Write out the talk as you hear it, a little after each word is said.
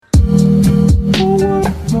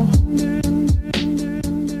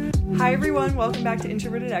welcome back to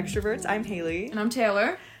Introverted Extroverts. I'm Haley. And I'm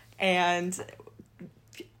Taylor. And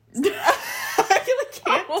I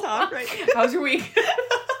can't talk right now. How's your week?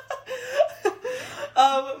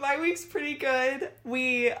 My week's pretty good.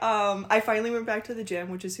 I finally went back to the gym,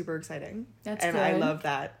 which is super exciting. That's and good. I love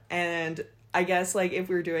that. And I guess, like, if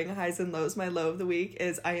we're doing highs and lows, my low of the week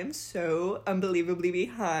is I am so unbelievably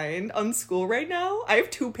behind on school right now. I have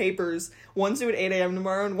 2 papers. One's due at 8 a.m.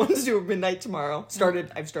 tomorrow and one's due at midnight tomorrow.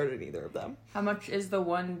 I've started neither of them. How much is the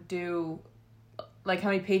one due? Like, how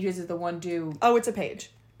many pages is the one due? Oh, it's a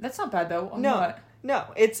page. That's not bad, though. No,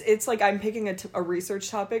 it's like I'm picking a research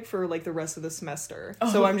topic for, like, the rest of the semester.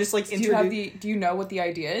 Oh, so I'm just, like, do you know what the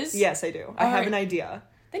idea is? Yes, I do. I have an idea.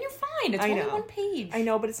 Then you're fine. It's only 1 page. I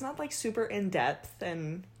know, but it's not, like, super in-depth,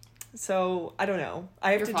 and so, I don't know.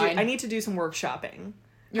 I need to do some workshopping.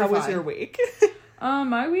 How was your week?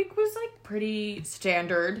 My week was, like, pretty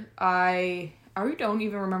standard. I don't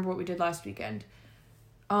even remember what we did last weekend.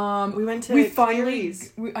 We went to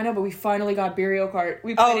Cleary's. I know, but we finally got Burial Cart.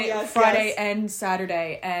 We played it Friday yes. and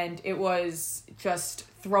Saturday, and it was just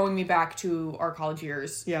throwing me back to our college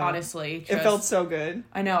years, honestly. It felt so good.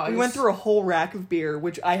 I know. We went through a whole rack of beer,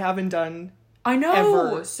 which I haven't done I know.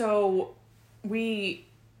 ever. So, I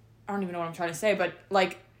don't even know what I'm trying to say, but,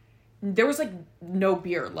 like, there was, like, no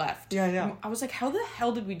beer left. Yeah, I know. I was like, how the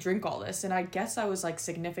hell did we drink all this? And I guess I was, like,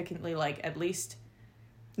 significantly, like, at least...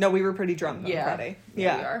 No, we were pretty drunk on Friday.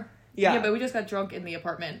 Yeah, we are. Yeah, but we just got drunk in the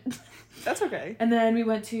apartment. That's okay. And then we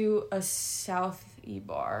went to a South E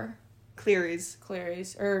bar. Cleary's.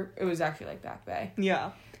 Or it was actually, like, Back Bay.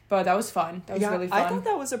 Yeah. But that was fun. That was really fun. I thought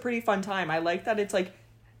that was a pretty fun time. I like that it's, like,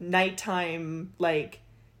 nighttime, like,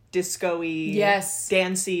 disco-y,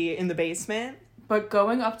 dancey in the basement. But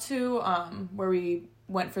going up to where we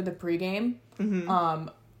went for the pregame,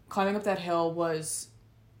 climbing up that hill was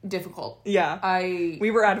difficult. Yeah.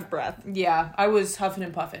 We were out of breath. Yeah, I was huffing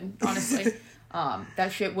and puffing, honestly.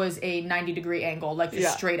 That shit was a 90-degree angle, like,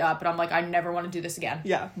 just straight up, and I'm like, I never want to do this again.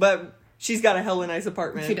 Yeah, but she's got a hella nice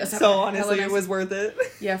apartment. She does have so honestly, it was worth it.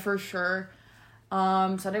 Yeah, for sure.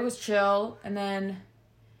 Sunday was chill, and then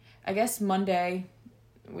I guess Monday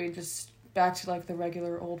we just back to, like, the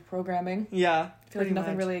regular old programming. Yeah, I feel like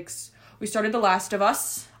nothing really. We started The Last of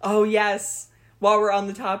Us. Oh yes. While we're on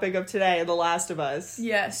the topic of today, The Last of Us.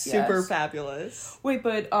 Yes. Super fabulous. Wait,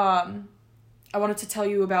 but I wanted to tell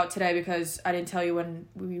you about today because I didn't tell you when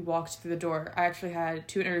we walked through the door. I actually had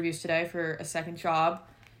 2 interviews today for a second job,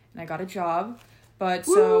 and I got a job. But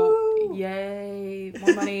Woo! So, yay,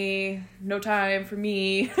 more money, no time for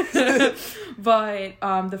me. But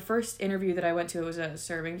the first interview that I went to was a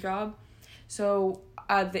serving job. So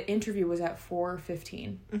the interview was at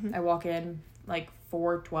 4:15. I walk in like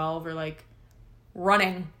 4:12 or like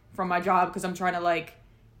running from my job because I'm trying to like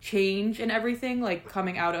change and everything, like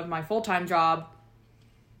coming out of my full-time job,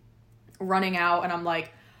 running out, and I'm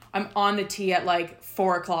like, I'm on the T at like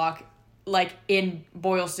 4:00, like in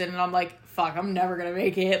Boylston, and I'm like, fuck, I'm never gonna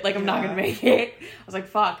make it. Like, I'm not gonna make it. I was like,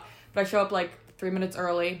 fuck. But I show up like 3 minutes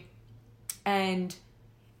early, and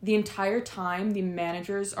the entire time the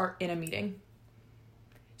managers are in a meeting.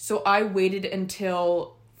 So I waited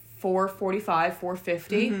until 4:45,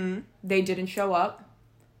 4:50. They didn't show up.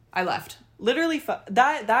 I left. Literally,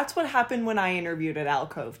 that's what happened when I interviewed at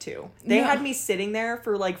Alcove, too. They had me sitting there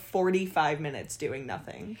for, like, 45 minutes doing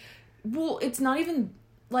nothing. Well, it's not even,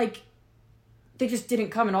 like, they just didn't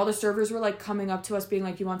come, and all the servers were, like, coming up to us being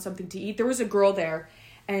like, you want something to eat? There was a girl there,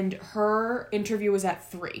 and her interview was at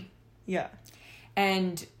 3. Yeah.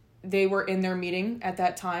 And they were in their meeting at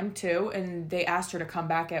that time, too, and they asked her to come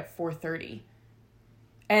back at 4:30.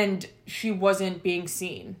 And she wasn't being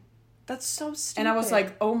seen. That's so stupid. And I was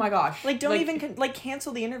like, oh my gosh. Like, don't even,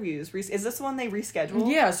 cancel the interviews. Is this the one they rescheduled?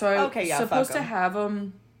 Yeah, so I was supposed to have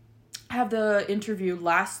the interview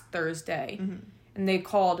last Thursday. And they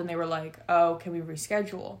called and they were like, oh, can we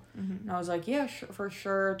reschedule? And I was like, yeah, for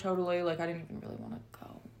sure, totally. Like, I didn't even really want to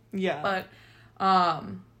go. Yeah. But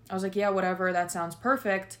I was like, yeah, whatever, that sounds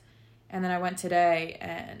perfect. And then I went today,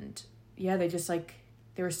 and yeah, they just, like,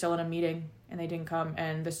 they were still in a meeting. And they didn't come,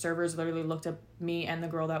 and the servers literally looked at me and the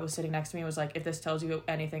girl that was sitting next to me and was like, if this tells you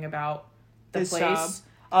anything about the place... Job.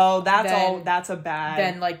 Oh, that's a bad...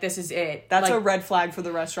 Then, like, this is it. That's like, a red flag for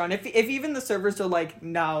the restaurant. If even the servers are like,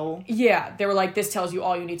 no. Yeah, they were like, this tells you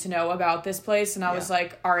all you need to know about this place. And I was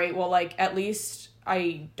like, all right, well, like, at least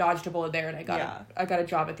I dodged a bullet there, and I got a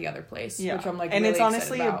job at the other place, which I'm, like, and really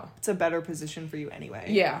excited about. It's a better position for you anyway.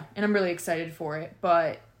 Yeah, and I'm really excited for it.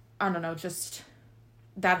 But, I don't know, just...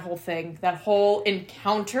 that whole thing, that whole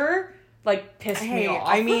encounter, like, pissed me off.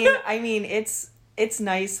 I mean, it's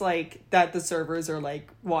nice, like, that the servers are, like,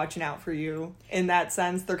 watching out for you. In that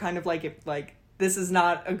sense, they're kind of like, if, like, this is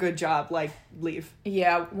not a good job, like, leave.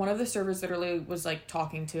 Yeah, one of the servers literally was, like,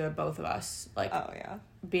 talking to both of us, like, oh yeah,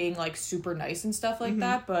 being, like, super nice and stuff like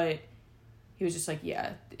that, but he was just like,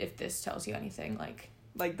 yeah, if this tells you anything, like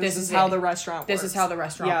this is how the restaurant works. This is how the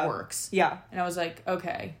restaurant works. Yeah. And I was like,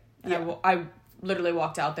 okay. And I literally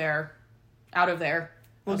walked out of there.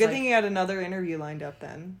 Well, good thing you had another interview lined up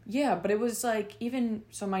then. Yeah, but it was like,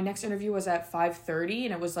 so my next interview was at 5:30,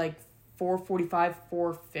 and it was like 4:45,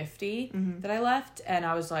 4:50 that I left. And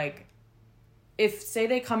I was like, say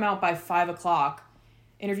they come out by 5 o'clock,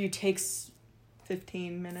 interview takes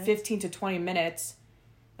 15 to 20 minutes.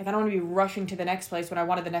 Like, I don't want to be rushing to the next place when I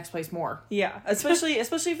wanted the next place more. Yeah, especially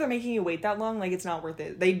if they're making you wait that long, like, it's not worth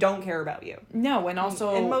it. They don't care about you. No, and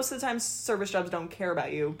also... And most of the time, service jobs don't care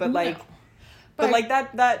about you, but, like... No. But like,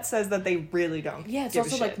 that says that they really don't Yeah, it's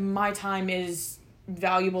also, like, my time is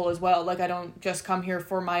valuable as well. Like, I don't just come here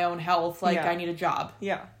for my own health. Like, I need a job.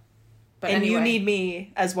 Yeah. But and anyway, you need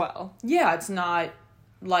me as well. Yeah, it's not,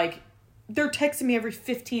 like... They're texting me every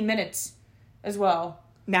 15 minutes as well.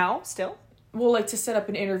 Now? Still? Well, like, to set up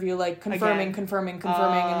an interview, like, confirming, and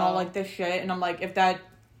all, like, this shit. And I'm like, if that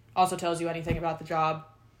also tells you anything about the job,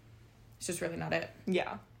 it's just really not it.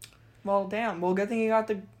 Yeah. Well, damn. Well, good thing you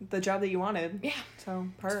got the job that you wanted. Yeah. So,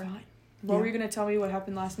 fine. What were you going to tell me what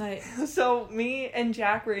happened last night? So, me and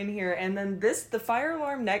Jack were in here, and then the fire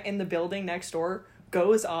alarm in the building next door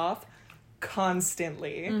goes off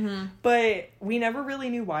constantly. Mm-hmm. But we never really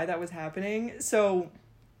knew why that was happening. So...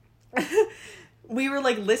 we were,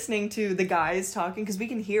 like, listening to the guys talking, because we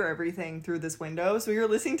can hear everything through this window, so we were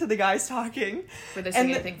listening to the guys talking. Were they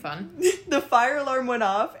saying anything fun? The fire alarm went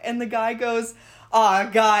off, and the guy goes,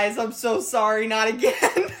 guys, I'm so sorry, not again.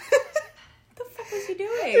 What the fuck was he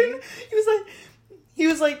doing? He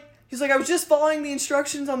was like, I was just following the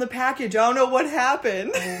instructions on the package, I don't know what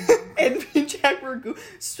happened. And me and Jack were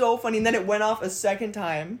so funny, and then it went off a second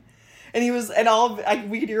time, and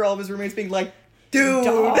we could hear all of his roommates being like, dude,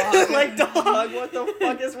 dog. Like, dog, what the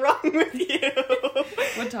fuck is wrong with you?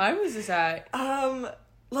 What time was this at?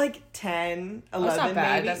 Like 10, 11, that's not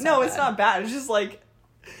bad. maybe. That's no, not it's bad. Not bad. It's just like...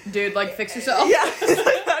 Dude, like, fix yourself. Yeah.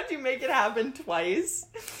 Like, how'd you make it happen twice?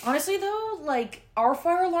 Honestly, though, like, our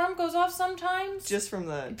fire alarm goes off sometimes. Just from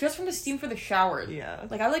the steam for the shower. Yeah.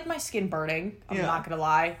 Like, I like my skin burning. I'm not gonna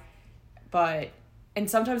lie. But... And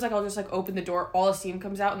sometimes, like, I'll just, like, open the door, all the steam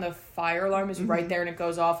comes out, and the fire alarm is right there, and it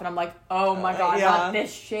goes off, and I'm like, oh my god, not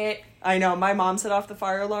this shit. I know, my mom set off the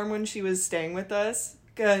fire alarm when she was staying with us,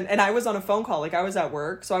 and I was on a phone call, like, I was at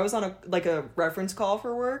work, so I was on a reference call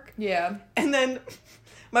for work. Yeah. And then,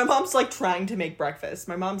 my mom's, like, trying to make breakfast.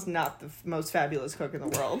 My mom's not the most fabulous cook in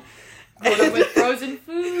the world. With frozen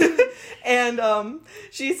food. And,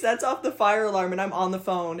 she sets off the fire alarm, and I'm on the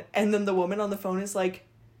phone, and then the woman on the phone is like,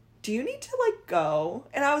 do you need to, like, go?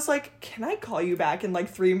 And I was like, can I call you back in, like,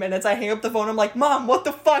 3 minutes? I hang up the phone. I'm like, Mom, what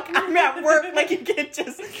the fuck? I'm at work. Like, you can't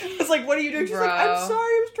just... I was like, what are you doing? She's like, I'm sorry.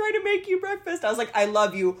 I was trying to make you breakfast. I was like, I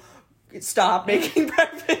love you. Stop making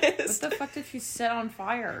breakfast. What the fuck did she set on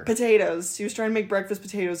fire? Potatoes. She was trying to make breakfast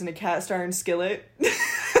potatoes in a cast iron skillet.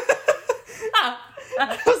 I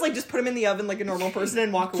was like, just put them in the oven like a normal person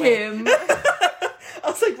and walk away. Kim. I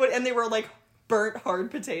was like, what? And they were, like, burnt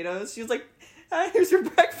hard potatoes. She was like... here's your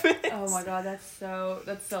breakfast. Oh my god, that's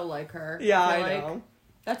so like her. Yeah, I know.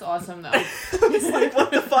 That's awesome, though. I was like, what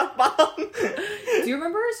the fuck, Mom? Do you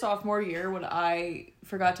remember sophomore year when I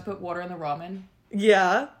forgot to put water in the ramen?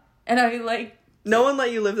 Yeah. And I, like... No one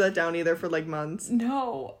let you live that down either for, like, months.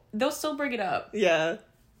 No. They'll still bring it up. Yeah.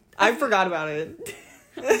 I forgot about it.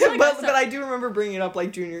 But I do remember bringing it up,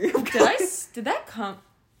 like, junior year. Did that come...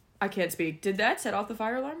 I can't speak. Did that set off the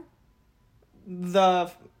fire alarm? The...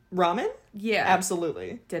 ramen? Yeah.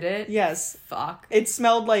 Absolutely. Did it? Yes. Fuck. It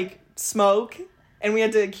smelled like smoke, and we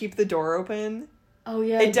had to keep the door open. Oh,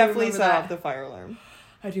 yeah. It definitely set off the fire alarm.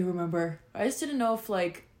 I do remember. I just didn't know if,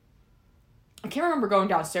 like... I can't remember going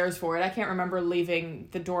downstairs for it. I can't remember leaving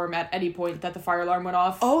the dorm at any point that the fire alarm went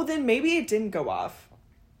off. Oh, then maybe it didn't go off.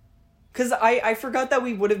 Because I forgot that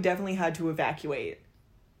we would have definitely had to evacuate.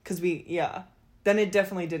 Because Then it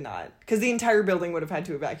definitely did not. Because the entire building would have had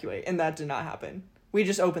to evacuate, and that did not happen. We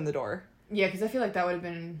just opened the door. Yeah, because I feel like that would have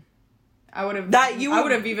been... I would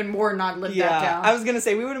have even more not lived that down. I was going to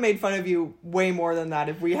say, we would have made fun of you way more than that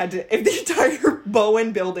if if the entire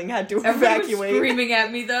Bowen building had to evacuate. Everyone was screaming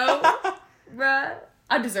at me, though. Bruh.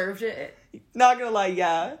 I deserved it. Not gonna lie,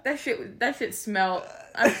 yeah. That shit smelled.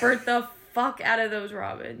 I burnt the fuck out of those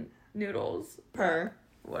ramen noodles.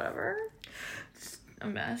 Whatever. Just a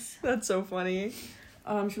mess. That's so funny.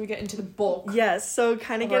 Should we get into the bulk? Yes, so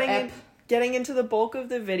kind of getting into the bulk of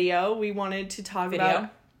the video, we wanted to talk about...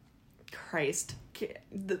 Christ.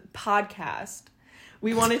 The podcast.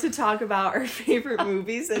 we wanted to talk about our favorite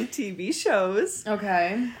movies and TV shows.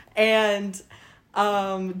 Okay. And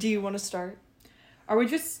do you want to start? Do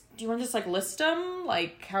you want to just like list them?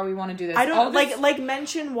 Like how we want to do this? I don't like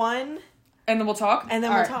mention one and then we'll talk. And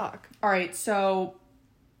then we'll talk. All right. So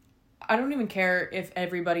I don't even care if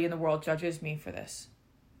everybody in the world judges me for this.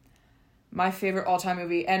 My favorite all-time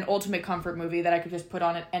movie and ultimate comfort movie that I could just put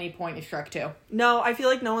on at any point is Shrek 2. No, I feel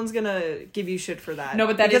like no one's gonna give you shit for that. No,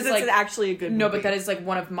 but that is because it's actually a good movie. No, but that is like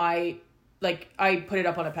one of my, like, I put it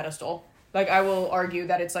up on a pedestal. Like, I will argue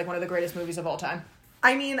that it's like one of the greatest movies of all time.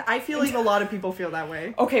 I mean, I feel like a lot of people feel that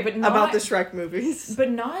way. Okay, but not... About the Shrek movies.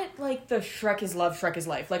 But not like the Shrek is love, Shrek is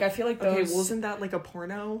life. Like, I feel like those... Okay, well, isn't that like a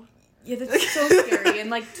porno? Yeah, that's so scary. In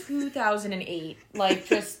like 2008. Like,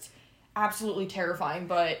 just absolutely terrifying,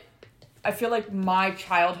 but... I feel like my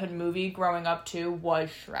childhood movie growing up too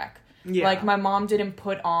was Shrek. Yeah. Like my mom didn't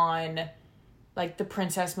put on like the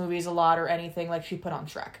princess movies a lot or anything. Like she put on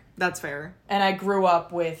Shrek. That's fair. And I grew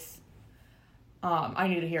up with I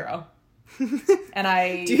Need a Hero. And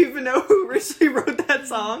I Do you even know who originally wrote that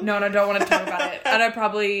song? No, I don't want to talk about it. And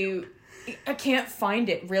I can't find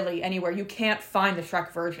it really anywhere. You can't find the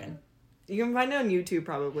Shrek version. You can find it on YouTube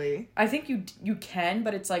probably. I think you can,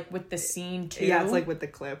 but it's like with the scene too. Yeah, it's like with the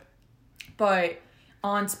clip. But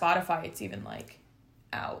on Spotify, it's even, like,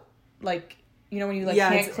 out. Like, you know when you, like,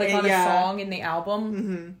 can't click on a song in the album?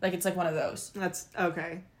 Mm-hmm. Like, it's, like, one of those. That's,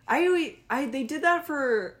 okay. They did that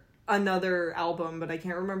for another album, but I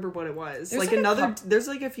can't remember what it was. There's,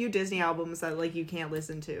 like, a few Disney albums that, like, you can't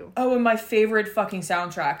listen to. Oh, and my favorite fucking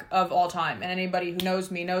soundtrack of all time, and anybody who knows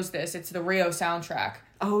me knows this, it's the Rio soundtrack.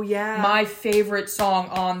 Oh, yeah. My favorite song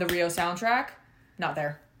on the Rio soundtrack, not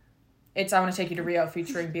there. It's I Want to Take You to Rio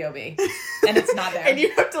featuring B.O.B. And it's not there. And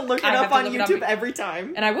you have to look it up on YouTube every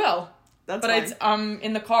time. And I will. That's but fine. It's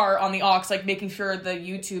in the car on the aux, like making sure the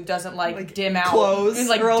YouTube doesn't like dim out. Close. It's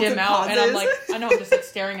like dim out. And I'm like, I know I'm just like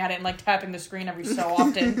staring at it and like tapping the screen every so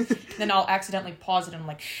often. Then I'll accidentally pause it and I'm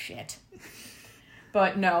like, shit.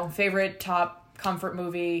 But no, favorite top comfort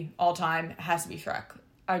movie all time has to be Shrek.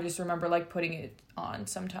 I just remember like putting it on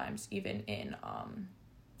sometimes, even in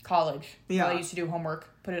college. Yeah. I used to do homework,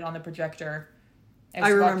 put it on the projector. I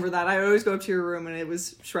remember that. I always go up to your room and it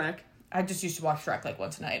was Shrek. I just used to watch Shrek like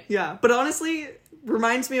once a night. Yeah, but honestly,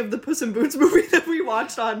 reminds me of the Puss in Boots movie that we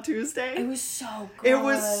watched on Tuesday. It was so good. It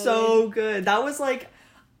was so good. That was like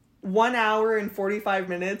 1 hour and 45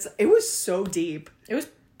 minutes. It was so deep. It was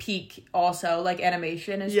peak also, like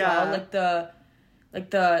animation as well.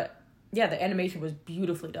 The animation was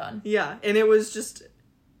beautifully done. Yeah, and it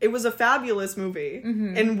was a fabulous movie.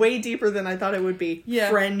 Mm-hmm. And way deeper than I thought it would be. Yeah.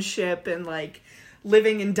 Friendship and like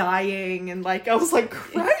living and dying and like I was like,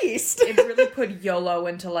 Christ. It really put YOLO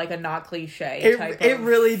into like a not cliche type of It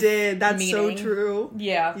really did. That's meaning. so true.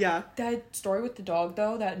 Yeah. Yeah. That story with the dog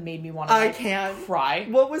though, that made me want to cry.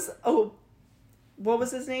 What was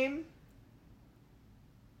his name?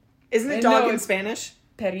 Isn't it dog in Spanish?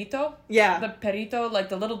 Perito? Yeah. The perito, like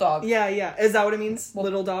the little dog. Yeah, yeah. Is that what it means? Well,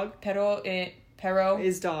 little dog? Pero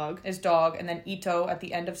is dog. Is dog, and then ito at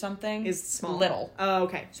the end of something is small. Little. Oh,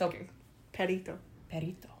 okay. So okay. Perito.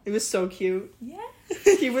 It was so cute. Yeah.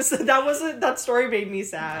 That story made me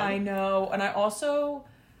sad. I know. And I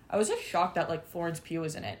was just shocked that like Florence Pugh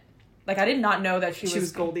was in it. Like I did not know that she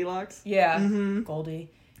was Goldilocks. Yeah. Mm-hmm. Goldie.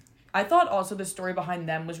 I thought also the story behind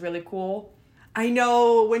them was really cool. I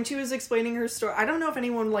know, when she was explaining her story, I don't know if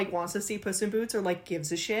anyone, like, wants to see Puss in Boots or, like, gives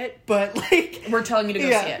a shit, but, like... We're telling you to go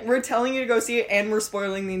see it. We're telling you to go see it, and we're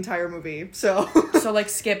spoiling the entire movie, so... So, like,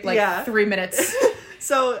 skip, 3 minutes.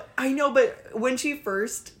 So, I know, but when she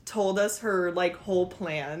first told us her, like, whole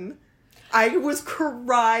plan... I was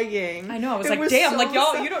crying. I know. I was like, damn, so like,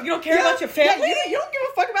 y'all, you don't care about your family? Yeah, you don't give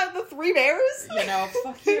a fuck about the three bears? You know,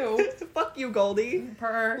 fuck you. Fuck you, Goldie.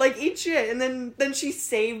 Purr. Like, eat shit. And then she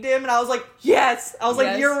saved him, and I was like, yes! I was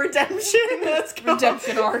like, your redemption, let's go.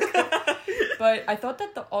 Redemption arc. But I thought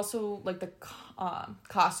that the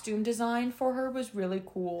costume design for her was really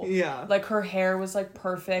cool. Yeah. Like, her hair was, like,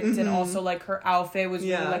 perfect, and also, like, her outfit was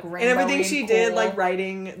really, like, rainbowy and everything she cool. did, like,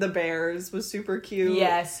 riding the bears was super cute.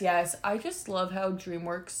 Yes. I just love how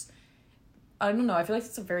DreamWorks, I don't know, I feel like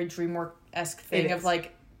it's a very DreamWorks-esque thing of,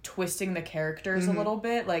 like, twisting the characters a little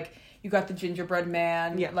bit. Like, you got the gingerbread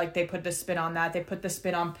man. Yeah. Like, they put the spin on that. They put the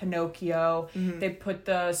spin on Pinocchio. Mm-hmm. They put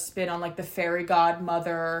the spin on, like, the fairy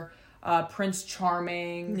godmother, Prince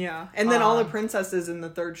Charming. Yeah. And then all the princesses in the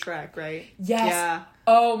third Shrek, right? Yes. Yeah.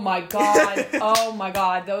 Oh, my God. Oh, my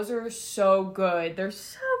God. Those are so good. They're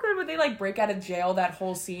so good when they, like, break out of jail. That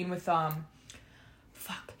whole scene with,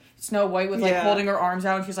 Snow White with like Yeah. holding her arms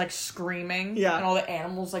out and she's like screaming. Yeah. And all the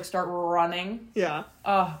animals like start running. Yeah.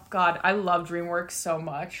 Oh god, I love DreamWorks so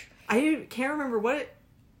much. I can't remember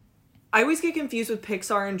I always get confused with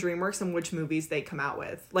Pixar and DreamWorks and which movies they come out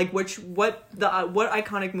with. Like what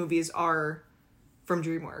iconic movies are from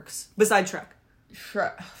DreamWorks besides Shrek.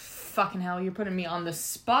 Shrek. Fucking hell, you're putting me on the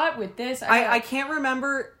spot with this. I can't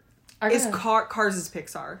remember. Cars is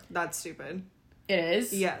Pixar? That's stupid. It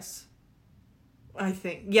is? Yes. I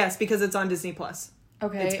think. Yes, because it's on Disney Plus.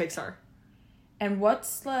 Okay. It's Pixar. And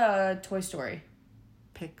what's Toy Story?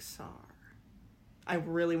 Pixar. I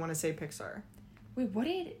really want to say Pixar.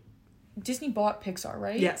 Wait, Disney bought Pixar,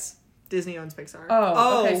 right? Yes. Disney owns Pixar.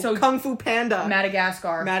 Oh, okay, so Kung Fu Panda.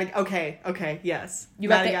 Madagascar. Okay, yes. You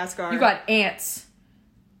Madagascar. You got Ants.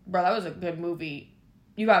 Bro, that was a good movie.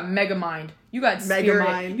 You got Megamind. You got Spirit.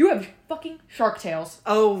 Megamind. You have fucking Shark Tales.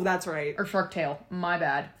 Oh, that's right. Or Shark Tale. My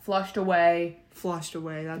bad. Flushed Away. Flushed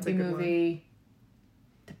Away. That's The a good movie. one.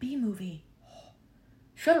 The B movie.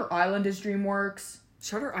 Shutter Island is DreamWorks.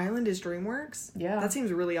 Shutter Island is DreamWorks? Yeah. That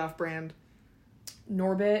seems really off-brand.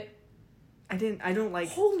 Norbit. I don't like...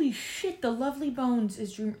 Holy shit, The Lovely Bones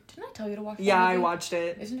is Dream... Didn't I tell you to watch that Yeah, movie? I watched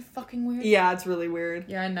it. Isn't it fucking weird? Yeah, it's really weird.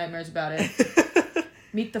 Yeah, I had nightmares about it.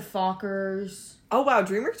 Meet the Fockers. Oh, wow.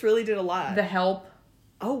 DreamWorks really did a lot. The Help.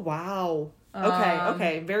 Oh, wow.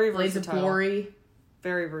 Okay. Very Blades versatile. of Glory.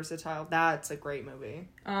 Very versatile. That's a great movie.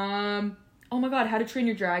 Oh my god, How to Train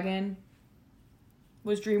Your Dragon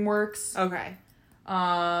was DreamWorks. Okay.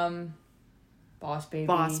 Boss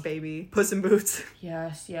Baby. Puss in Boots.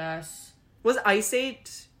 Yes. Was Ice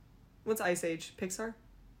Age... What's Ice Age? Pixar?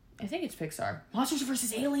 I think it's Pixar. Monsters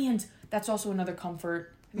vs. Aliens. That's also another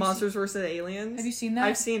comfort. Monsters vs. Aliens? Have you seen that?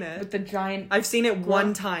 I've seen it. With the giant... I've seen it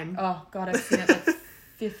one time. Oh god, I've seen it like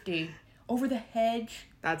 50. Over the Hedge.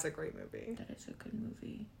 That's a great movie. That is a good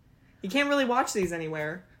movie. You can't really watch these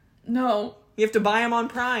anywhere. No. You have to buy them on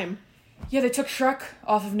Prime. Yeah, they took Shrek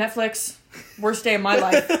off of Netflix. Worst day of my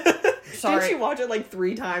life. Sorry. Didn't you watch it like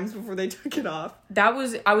 3 times before they took it off? I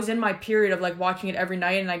was in my period of like watching it every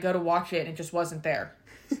night, and I go to watch it and it just wasn't there.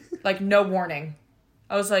 Like no warning.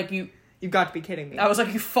 I was like, you've got to be kidding me. I was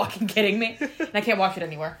like, you fucking kidding me? And I can't watch it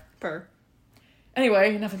anywhere.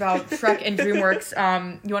 Anyway, enough about Shrek and DreamWorks.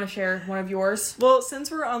 You want to share one of yours? Well,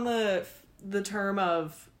 since we're on the term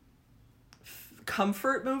of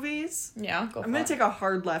comfort movies, Yeah, go for I'm going to take a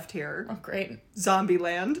hard left here. Oh, great.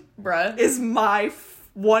 Zombieland Bruh. is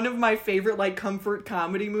one of my favorite like comfort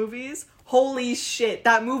comedy movies. Holy shit,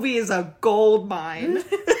 that movie is a gold mine.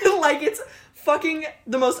 Like it's fucking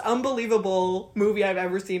the most unbelievable movie I've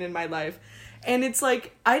ever seen in my life. And it's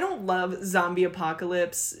like, I don't love zombie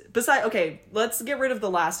apocalypse. Okay, let's get rid of The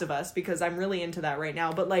Last of Us because I'm really into that right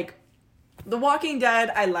now. But like, The Walking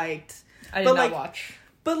Dead, I liked. I did not watch.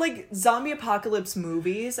 But like, zombie apocalypse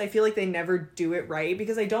movies, I feel like they never do it right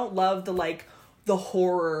because I don't love the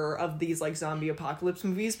horror of these like zombie apocalypse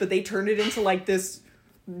movies, but they turned it into like this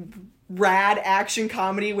rad action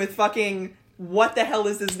comedy with fucking... What the hell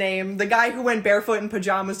is his name? The guy who went barefoot in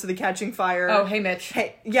pajamas to the catching fire. Oh, hey, Mitch.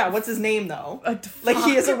 Hey, yeah, what's his name, though? Like,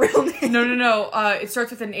 he has a real name. No. It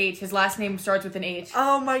starts with an H. His last name starts with an H.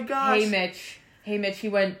 Oh, my gosh. Hey, Mitch. He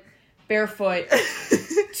went barefoot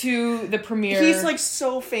to the premiere. He's, like,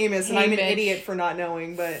 so famous, and I'm an Mitch. idiot for not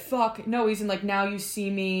knowing, but... Fuck. No, he's in, like, Now You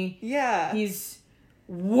See Me. Yeah. He's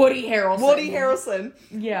Woody Harrelson.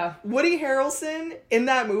 Yeah. Woody Harrelson in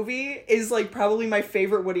that movie is, like, probably my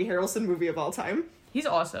favorite Woody Harrelson movie of all time. He's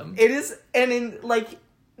awesome. It is, and in, like,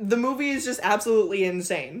 the movie is just absolutely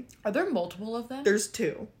insane. Are there multiple of them? There's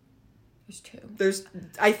 2. There's 2.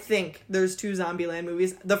 I think there's 2 Zombieland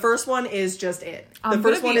movies. The first one is just it. The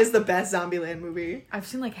first one is the best Zombieland movie. I've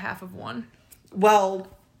seen, like, half of one. Well,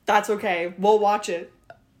 that's okay. We'll watch it.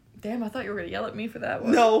 Damn, I thought you were gonna yell at me for that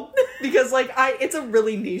one. No, because, like, it's a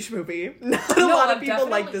really niche movie. Not a lot of people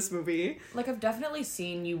like this movie. Like, I've definitely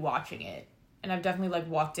seen you watching it. And I've definitely, like,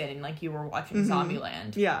 walked in and, like, you were watching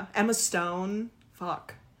Zombieland. Yeah. Emma Stone.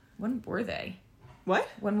 Fuck. When were they? What?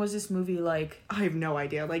 When was this movie, like... I have no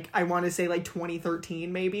idea. Like, I want to say, like,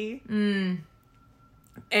 2013, maybe. And,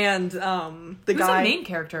 Who's the main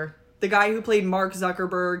character? The guy who played Mark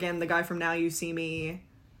Zuckerberg and the guy from Now You See Me.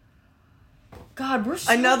 God, we're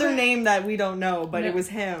so Another bad. name that we don't know, but it was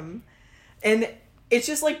him. And it's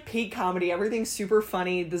just, like, peak comedy. Everything's super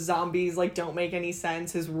funny. The zombies, like, don't make any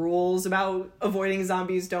sense. His rules about avoiding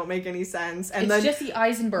zombies don't make any sense. And it's Jesse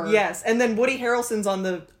Eisenberg. Yes, and then Woody Harrelson's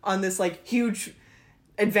on this, like, huge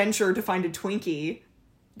adventure to find a Twinkie.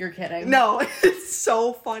 You're kidding. No, it's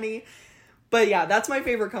so funny. But yeah, that's my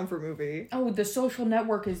favorite comfort movie. Oh, The Social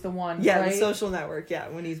Network is the one, Yeah, right? The Social Network, yeah,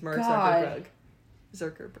 when he's Mark God.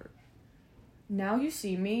 Zuckerberg. Now You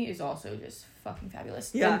See Me is also just fucking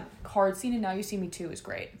fabulous. Yeah. The card scene in Now You See Me 2 is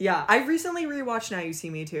great. Yeah, I recently rewatched Now You See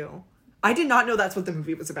Me too. I did not know that's what the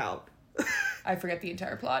movie was about. I forget the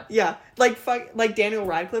entire plot. Yeah, like Daniel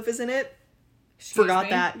Radcliffe is in it. Excuse Forgot me?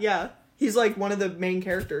 that. Yeah, he's like one of the main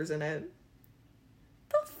characters in it.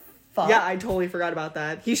 The fuck? Yeah, I totally forgot about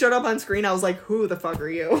that. He showed up on screen. I was like, who the fuck are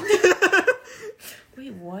you?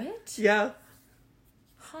 Wait, what? Yeah.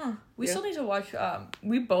 Huh. We Yeah. still need to watch,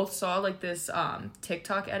 we both saw like this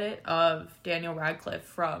TikTok edit of Daniel Radcliffe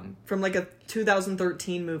from From like a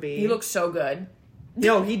 2013 movie. he looks so good.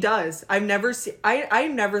 No, he does. I never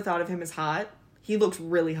thought of him as hot. He looks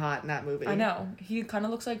really hot in that movie. I know. He kind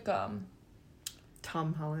of looks like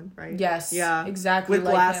Tom Holland, right? yes. Yeah. Exactly. With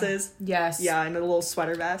like glasses. him. Yes. Yeah, and a little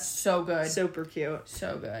sweater vest. So good. Super cute.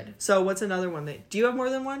 So good. So what's another one do you have more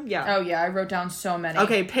than one? Yeah. Oh yeah, I wrote down so many.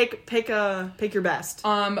 Okay, pick your best.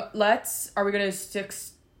 Are we gonna stick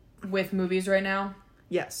with movies right now?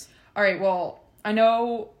 Yes. All right, well, I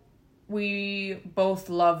know we both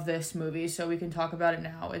love this movie, so we can talk about it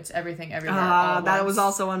now. It's Everything Everywhere. All at That Once. was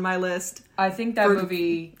also on my list. I think that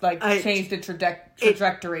movie changed the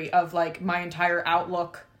trajectory of like my entire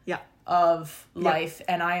outlook Yeah. of life,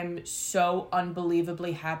 and I am so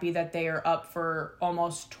unbelievably happy that they are up for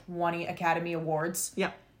almost 20 Academy Awards.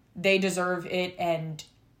 Yeah. They deserve it, and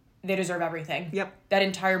they deserve everything. Yep. That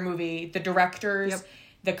entire movie, the directors, Yep.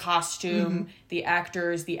 the costume, the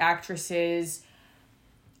actors, the actresses,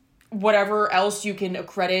 whatever else you can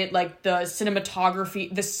accredit, like the cinematography.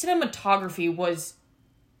 The cinematography was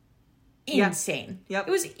insane. Yep.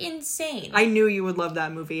 It was insane. I knew you would love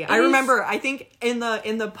that movie. I remember, I think in a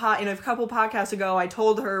couple podcasts ago, I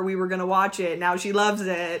told her we were going to watch it. Now she loves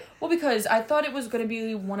it. Well, because I thought it was going to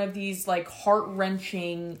be one of these, like,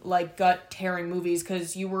 heart-wrenching, like, gut-tearing movies,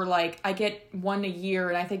 because you were like, I get one a year,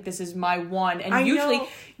 and I think this is my one. And usually,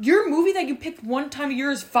 your movie that you picked one time a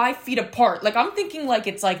year is 5 feet apart. Like, I'm thinking, like,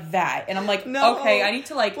 it's like that. And I'm like, No. okay, I need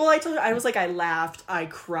to, like... Well, I told you, I was like, I laughed, I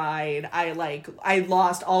cried, I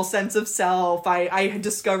lost all sense of self, I had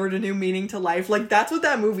discovered a new meaning to life. Like, that's what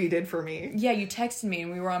that movie did for me. Yeah, you texted me,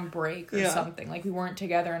 and we were on break or something. Like, we weren't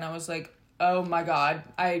together, and I was like, oh my god,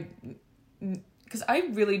 because I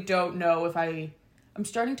really don't know if I'm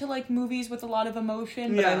starting to like movies with a lot of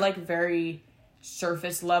emotion, but I like very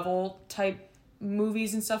surface level type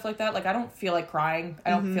movies and stuff like that. Like, I don't feel like crying. I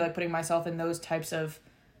don't feel like putting myself in those types of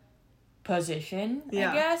position,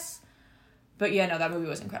 I guess. But yeah, no, that movie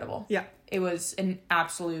was incredible. Yeah. It was an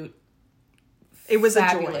absolute It was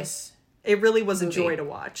fabulous a joy. It really was movie. a joy to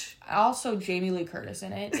watch. Also, Jamie Lee Curtis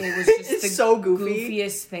in it. It was just It's the so goofy.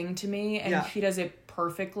 goofiest thing to me, and she does it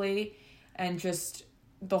perfectly. And just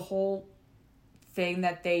the whole thing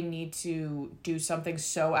that they need to do something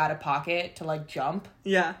so out of pocket to like jump.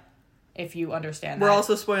 Yeah. If you understand that. We're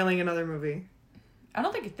also spoiling another movie. I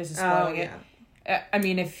don't think this is spoiling it. I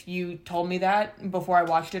mean, if you told me that before I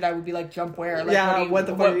watched it, I would be like, jump where? Like, what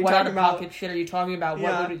the fuck are you what out talking of about? pocket shit are you talking about?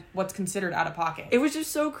 Yeah. What's considered out of pocket? It was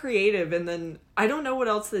just so creative, and then I don't know what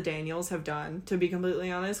else the Daniels have done, to be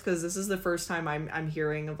completely honest, because this is the first time I'm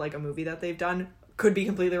hearing of like a movie that they've done. Could be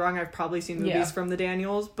completely wrong. I've probably seen movies from the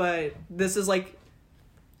Daniels, but this is like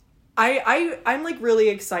I'm like really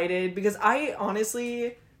excited because I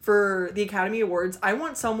honestly, for the Academy Awards, I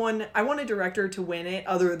want a director to win it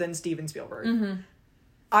other than Steven Spielberg.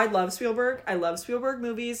 I love Spielberg. I love Spielberg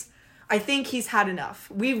movies. I think he's had enough.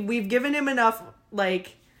 We've given him enough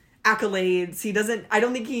like accolades.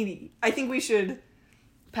 I think we should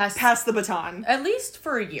pass the baton. At least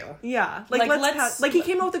for a year. Yeah. Like he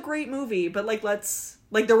came out with a great movie, but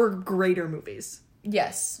there were greater movies.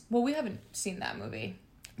 Yes. Well, we haven't seen that movie.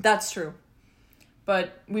 That's true.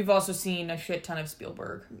 But we've also seen a shit ton of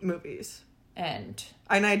Spielberg movies. And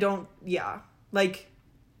I don't, like,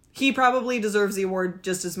 he probably deserves the award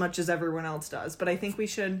just as much as everyone else does, but I think we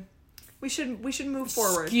should move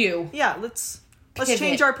forward. Skew. Yeah, let's Pivot.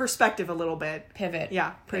 change our perspective a little bit. Pivot.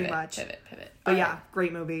 Yeah, pretty much. Pivot. But All yeah, right.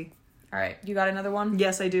 great movie. All right. You got another one?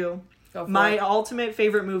 Yes, I do. Go for My it. ultimate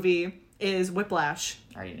favorite movie is Whiplash.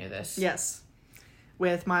 I already knew this. Yes.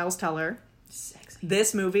 With Miles Teller. Sexy.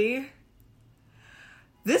 This movie,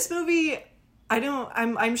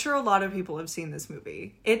 I'm sure a lot of people have seen this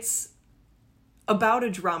movie. It's about a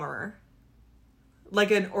drummer.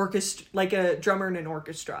 Like a drummer in an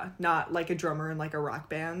orchestra, not like a drummer in like a rock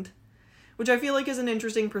band. Which I feel like is an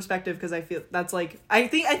interesting perspective because I feel that's like I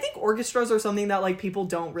think orchestras are something that like people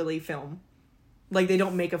don't really film. Like they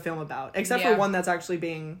don't make a film about. Except for one that's actually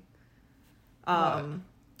being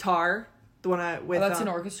Tar. The one with that's an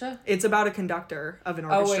orchestra? It's about a conductor of an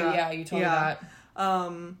orchestra. Oh wait, yeah, you told me that.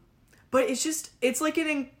 But it's like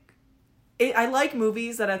I like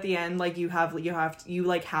movies that at the end, like, you have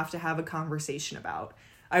to have a conversation about.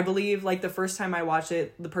 I believe, like, the first time I watched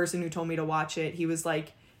it, the person who told me to watch it, he was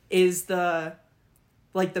like, is the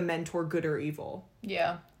mentor good or evil?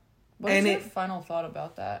 Yeah. What is your final thought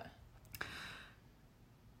about that?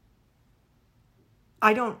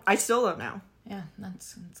 I still don't know. Yeah,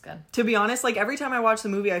 that's good. To be honest, like, every time I watch the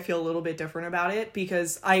movie, I feel a little bit different about it,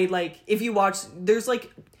 because if you watch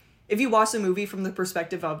the movie from the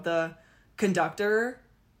perspective of the conductor,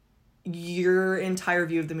 your entire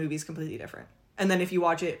view of the movie is completely different. And then if you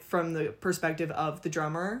watch it from the perspective of the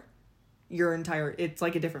drummer, it's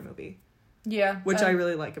like a different movie. Yeah. Which I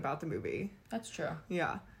really like about the movie. That's true.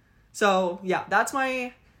 Yeah. So, yeah, that's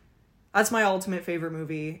my ultimate favorite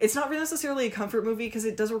movie. It's not really necessarily a comfort movie, because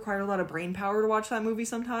it does require a lot of brain power to watch that movie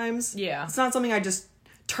sometimes. Yeah. It's not something I just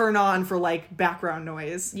turn on for, like, background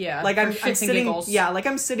noise. Yeah. Like, I'm sitting... Giggles. Yeah, like,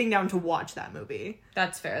 I'm sitting down to watch that movie.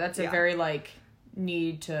 That's fair. That's a very, like,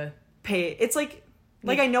 need to... It's like,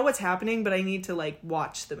 I know what's happening, but I need to, like,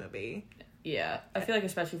 watch the movie. Yeah. I feel like,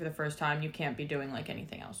 especially for the first time, you can't be doing, like,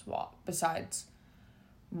 anything else besides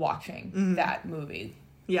watching that movie.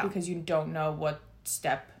 Yeah. Because you don't know what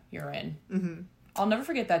step you're in. Mm-hmm. I'll never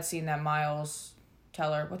forget that scene that Miles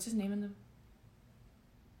Teller... What's his name in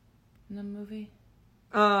the movie?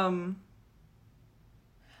 I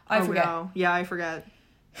forget. No. Yeah, I forget.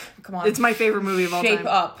 Come on. It's my favorite movie of all time. Shape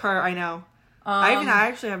Up. I know. I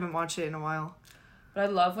actually haven't watched it in a while. But I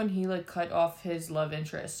love when he, like, cut off his love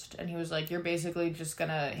interest. And he was like, you're basically just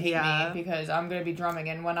gonna hate me because I'm gonna be drumming.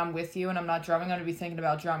 And when I'm with you and I'm not drumming, I'm gonna be thinking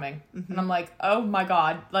about drumming. Mm-hmm. And I'm like, oh my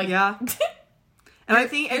God. Like, yeah. And I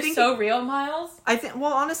think so real, Miles.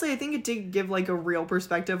 Honestly, I think it did give, like, a real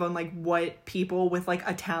perspective on, like, what people with, like,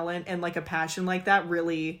 a talent and, like, a passion like that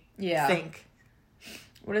really think.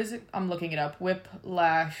 What is it? I'm looking it up.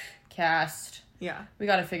 Whiplash cast. Yeah. We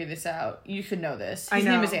gotta figure this out. You should know this. His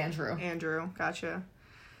name is Andrew. Andrew. Gotcha.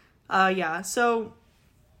 Yeah. So,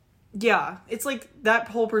 yeah. It's, like, that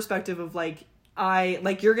whole perspective of, like,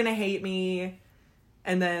 you're gonna hate me,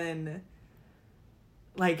 and then...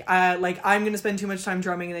 I'm gonna spend too much time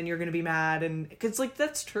drumming, and then you're gonna be mad, and it's like,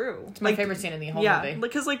 that's true. It's my favorite scene in the whole movie. Yeah,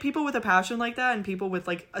 because, like, people with a passion like that, and people with,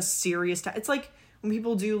 like, a serious it's like when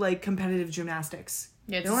people do, like, competitive gymnastics.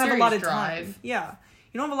 Yeah, it's they don't have a lot of time. Yeah,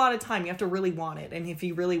 you don't have a lot of time. You have to really want it, and if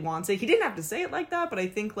he really wants it, he didn't have to say it like that, but I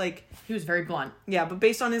think, like, he was very blunt. Yeah, but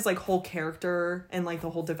based on his, like, whole character and, like, the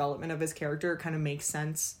whole development of his character, it kind of makes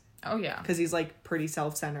sense. Oh, yeah. Because he's, like, pretty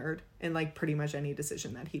self-centered in, like, pretty much any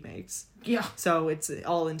decision that he makes. Yeah. So it's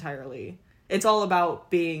all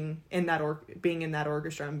about being in that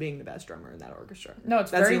orchestra and being the best drummer in that orchestra. No,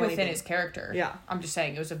 it's very within his character. Yeah. I'm just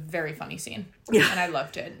saying, it was a very funny scene. Yeah. And I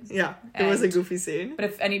loved it. Yeah. It was a goofy scene. But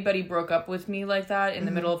if anybody broke up with me like that in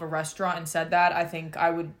the middle of a restaurant and said that, I think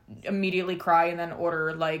I would immediately cry and then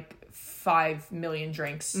order, like, 5 million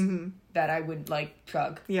drinks that I would, like,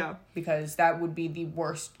 chug. Yeah. Because that would be the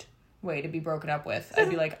worst way to be broken up with. I'd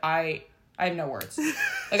be like, I have no words.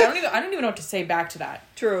 Like, I don't even know what to say back to that.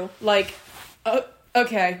 True. Like,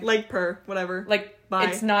 okay. Like, whatever. Like, bye.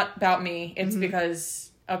 It's not about me. It's because,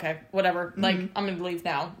 okay, whatever. Like, I'm gonna leave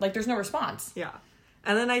now. Like, there's no response. Yeah.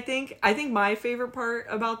 And then I think my favorite part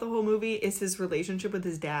about the whole movie is his relationship with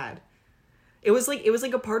his dad. It was like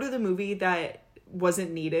a part of the movie that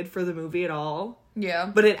wasn't needed for the movie at all. Yeah.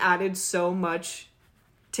 But it added so much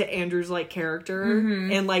to Andrew's, like, character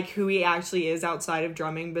and, like, who he actually is outside of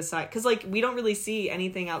drumming, because, like, we don't really see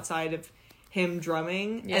anything outside of him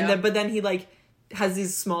drumming. Yeah. But then he, like, has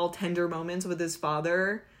these small tender moments with his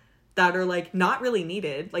father that are, like, not really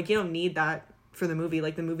needed. Like, you don't need that for the movie.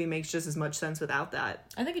 Like, the movie makes just as much sense without that.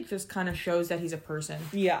 I think it just kind of shows that he's a person.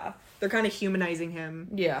 Yeah. They're kind of humanizing him.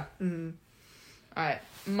 Yeah. Mm-hmm. All right.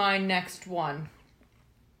 My next one.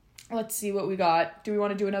 Let's see what we got. Do we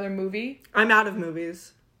want to do another movie? I'm out of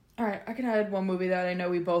movies. All right. I can add one movie that I know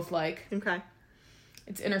we both like. Okay.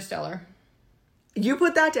 It's Interstellar. You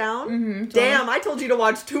put that down? Mm-hmm. Damn, I told you to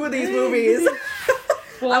watch 2 of these movies.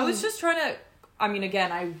 Well, I was just trying to... I mean,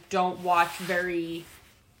 again, I don't watch very,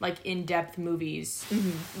 like, in-depth movies.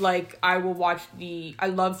 Mm-hmm. Like, I will watch I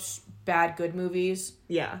love bad, good movies.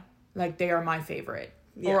 Yeah. Like, they are my favorite.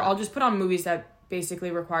 Yeah. Or I'll just put on movies that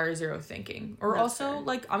basically require zero thinking. Or That's also, fair.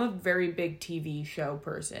 like, I'm a very big TV show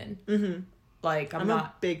person. Mm-hmm. Like, I'm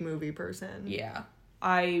a big movie person. Yeah.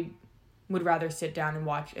 I would rather sit down and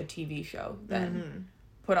watch a TV show than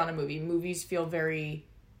put on a movie. Movies feel very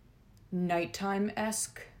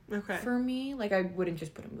nighttime-esque for me. Like, I wouldn't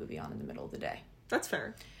just put a movie on in the middle of the day. That's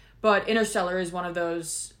fair. But Interstellar is one of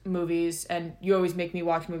those movies, and you always make me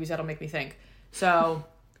watch movies that'll make me think. So,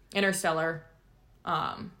 Interstellar,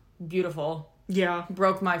 beautiful. Yeah.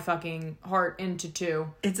 Broke my fucking heart into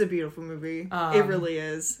two. It's a beautiful movie. It really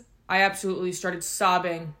is. I absolutely started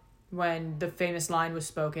sobbing when the famous line was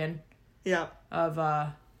spoken. Yeah. Of,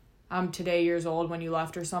 I'm today years old when you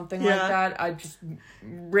left or something like that. I just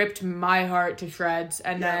ripped my heart to shreds.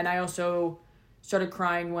 And then I also started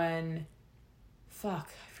crying when... Fuck,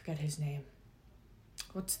 I forget his name.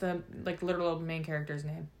 What's the, like, literal main character's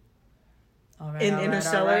name? In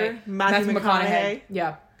Interstellar? Matthew McConaughey.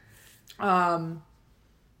 Yeah.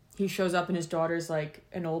 He shows up and his daughter's, like,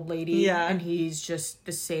 an old lady. Yeah. And he's just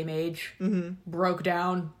the same age. Mm-hmm. Broke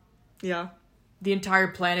down. Yeah. The entire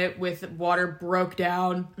planet with water broke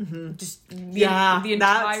down. Mm-hmm. Just the entire...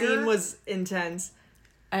 that scene was intense.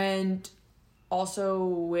 And also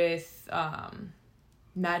with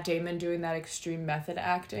Matt Damon doing that extreme method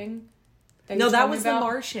acting. That was The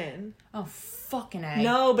Martian. Oh, fucking A.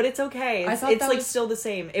 No, but it's okay. I thought it's that like was... still the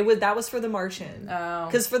same. That was for The Martian. Oh.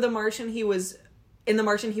 Because for The Martian, he was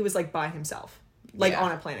like by himself, like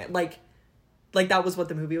on a planet, like that was what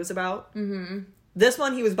the movie was about. Mm-hmm. This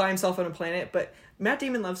one, he was by himself on a planet, but Matt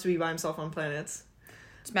Damon loves to be by himself on planets.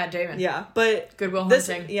 It's Matt Damon. Yeah, but Good Will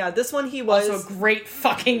Hunting. This one he was also a great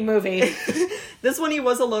fucking movie. This one he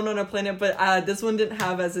was alone on a planet, but this one didn't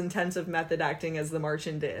have as intensive method acting as The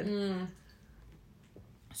Martian did. Mm.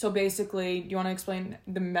 So basically, do you want to explain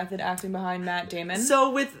the method acting behind Matt Damon?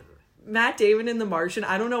 So with Matt Damon in The Martian,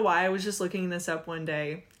 I don't know why I was just looking this up one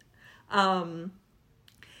day.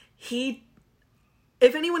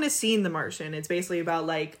 If anyone has seen The Martian, it's basically about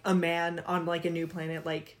like a man on like a new planet,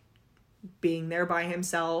 like being there by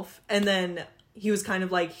himself, and then he was kind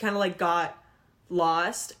of like got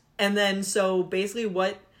lost, and then so basically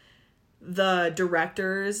what the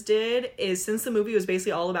directors did is, since the movie was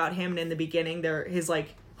basically all about him, and in the beginning his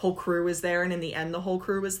like whole crew was there, and in the end the whole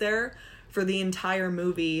crew was there, for the entire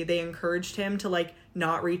movie they encouraged him to like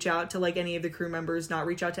not reach out to like any of the crew members, not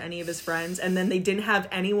reach out to any of his friends, and then they didn't have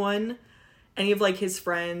any of like his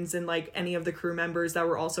friends and like any of the crew members that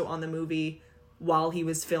were also on the movie while he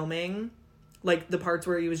was filming, like the parts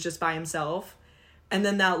where he was just by himself. And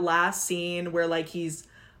then that last scene where like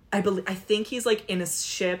I think he's like in a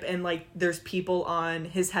ship and like there's people on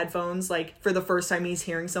his headphones, like for the first time he's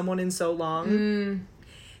hearing someone in so long.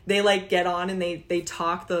 They like get on and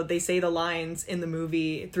they say the lines in the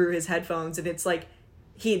movie through his headphones, and it's like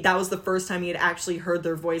that was the first time he had actually heard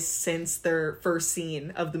their voice since their first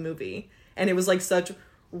scene of the movie. And it was like such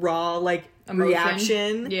raw like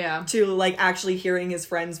emotion. Reaction to like actually hearing his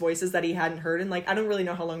friends' voices that he hadn't heard. And like I don't really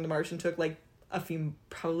know how long The Martian took, like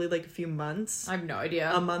probably like a few months. I have no idea.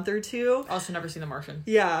 A month or two. Also never seen The Martian.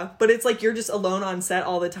 Yeah, but it's like you're just alone on set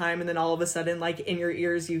all the time, and then all of a sudden like in your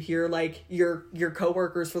ears you hear like your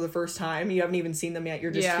coworkers for the first time. You haven't even seen them yet.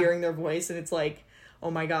 You're just hearing their voice, and it's like, oh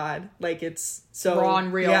my god, like it's so raw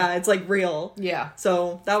and real. Yeah, it's like real. Yeah.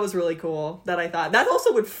 So that was really cool. That I thought that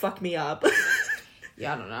also would fuck me up.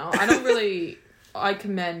 Yeah, I don't know. I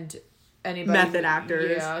commend anybody. Method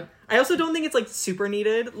actors. Yeah. I also don't think it's like super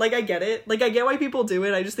needed. Like I get it. Like I get why people do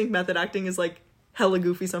it. I just think method acting is like hella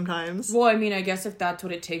goofy sometimes. Well, I mean, I guess if that's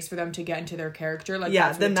what it takes for them to get into their character, like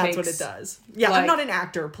that's what it does. Yeah, like, I'm not an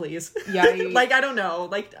actor, please. Yeah. Like I don't know.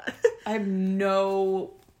 Like I have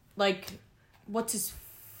no like. What's his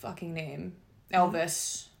fucking name?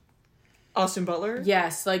 Elvis. Austin Butler?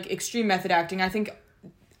 Yes, like extreme method acting. I think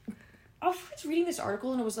I was reading this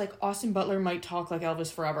article and it was like Austin Butler might talk like Elvis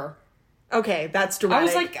forever. Okay, that's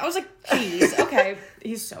dramatic. I was like, geez, okay.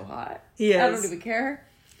 He's so hot. He is. I don't even care.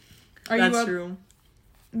 That's true.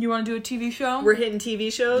 You want to do a TV show? We're hitting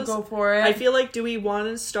TV shows? Go for it. I feel like, do we want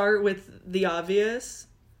to start with the obvious?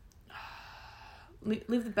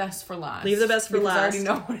 Leave the best for last. Leave the best for last. I already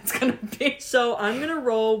know what it's going to be. So I'm going to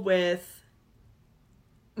roll with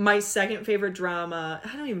my second favorite drama.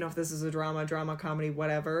 I don't even know if this is a drama, comedy,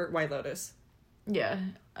 whatever. White Lotus. Yeah.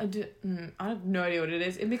 I have no idea what it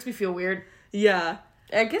is. It makes me feel weird. Yeah.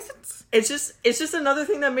 I guess it's just another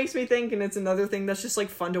thing that makes me think, and it's another thing that's just like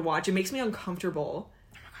fun to watch. It makes me uncomfortable.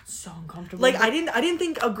 Oh my god, so uncomfortable. Like I didn't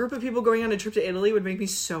think a group of people going on a trip to Italy would make me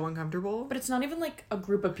so uncomfortable. But it's not even like a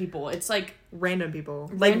group of people. It's like random people.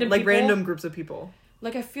 Random groups of people.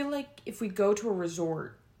 Like I feel like if we go to a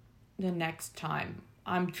resort the next time,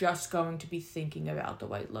 I'm just going to be thinking about the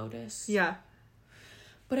White Lotus. Yeah.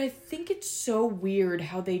 But I think it's so weird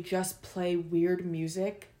how they just play weird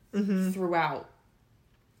music throughout.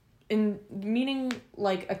 And meaning,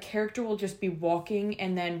 like, a character will just be walking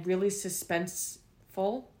and then really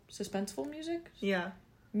suspenseful music? Yeah.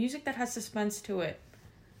 Music that has suspense to it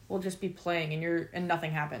will just be playing and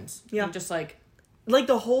nothing happens. Yeah. You're just like... Like,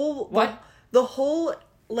 the whole... What? The whole,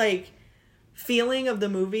 like, feeling of the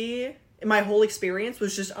movie my whole experience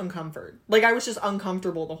was just uncomfort. Like, I was just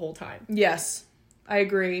uncomfortable the whole time. Yes, I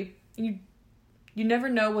agree. You never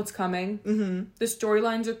know what's coming. Mm-hmm. The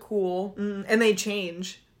storylines are cool. Mm-hmm. And they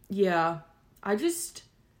change. Yeah. I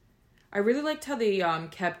really liked how they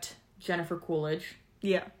kept Jennifer Coolidge.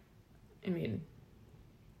 Yeah. I mean,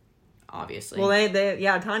 obviously. Well,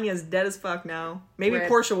 yeah, Tanya's dead as fuck now. Maybe Rip.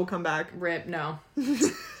 Portia will come back. Rip, no.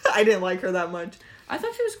 I didn't like her that much. I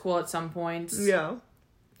thought she was cool at some points. Yeah.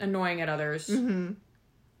 Annoying at others. Mm-hmm.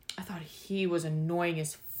 I thought he was annoying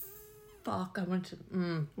as fuck. I went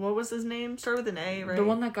to... What was his name? Start with an A, right? The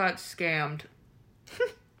one that got scammed.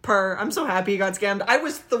 I'm so happy he got scammed. I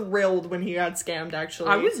was thrilled when he got scammed, actually.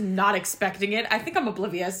 I was not expecting it. I think I'm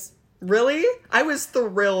oblivious. Really? I was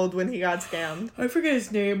thrilled when he got scammed. I forget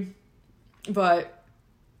his name. But,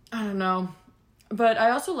 I don't know. But I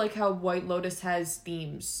also like how White Lotus has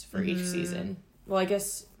themes for each season. Well, I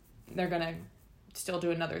guess they're gonna still do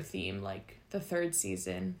another theme, like the third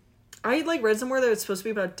season. I, read somewhere that it's supposed to be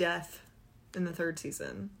about death in the third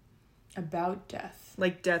season. About death.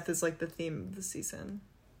 Like, death is, the theme of the season.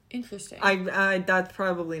 Interesting. I that's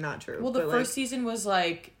probably not true. Well, the first season was,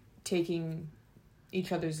 taking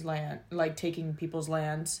each other's land, taking people's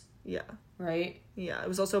lands. Yeah. Right? Yeah, it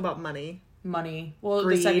was also about money. Money. Well,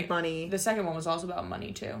 Greed, money. The second one was also about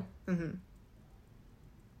money, too. Mm-hmm.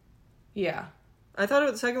 Yeah. I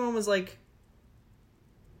thought the second one was,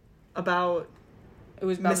 about... It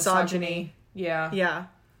was about misogyny. Yeah. Yeah.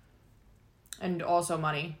 And also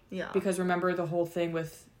money. Yeah. Because remember the whole thing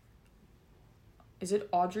with... Is it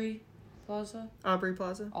Aubrey Plaza? Aubrey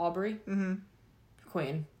Plaza. Aubrey? Mm-hmm.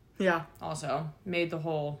 Queen. Yeah. Also made the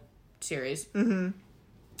whole series. Mm-hmm.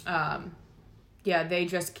 Yeah,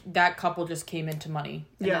 that couple just came into money.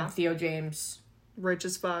 And yeah. Then Theo James. Rich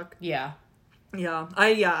as fuck. Yeah. Yeah.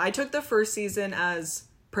 I took the first season as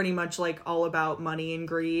pretty much all about money and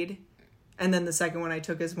greed. And then the second one I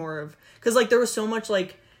took as more of... Because there was so much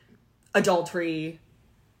adultery,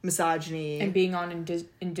 misogyny. And being on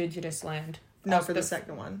indigenous land. No, for the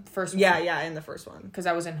second one. First one. Yeah, in the first one. Because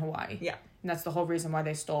I was in Hawaii. Yeah. And that's the whole reason why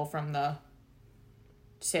they stole from the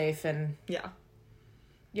safe and... Yeah.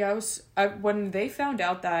 Yeah, when they found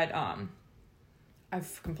out that, I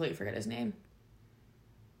completely forget his name.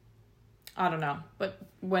 I don't know. But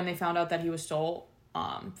when they found out that he was stole,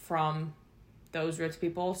 from those rich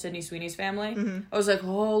people, Sydney Sweeney's family, I was like,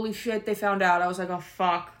 holy shit, they found out. I was like, oh,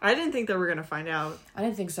 fuck. I didn't think they were going to find out. I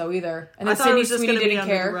didn't think so either. And I then thought Sydney it was just Sweeney going to be didn't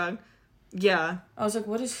under care. the rug. Yeah. I was like,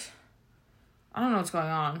 I don't know what's going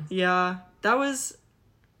on. Yeah. That was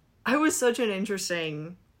such an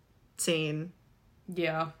interesting scene.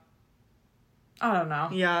 Yeah. I don't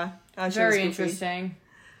know. Yeah. Very interesting.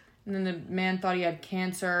 And then the man thought he had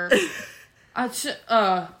cancer.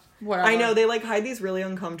 Whatever. I know, they hide these really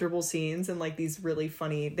uncomfortable scenes and these really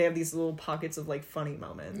funny, they have these little pockets of funny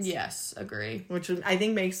moments. Yes, agree. Which I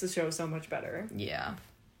think makes the show so much better. Yeah.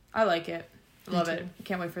 I like it. Love it.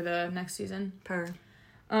 Can't wait for the next season. The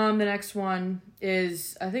next one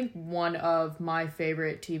is, I think, one of my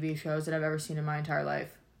favorite TV shows that I've ever seen in my entire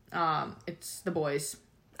life. It's The Boys.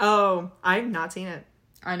 Oh, I've not seen it.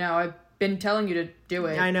 I know. I've been telling you to do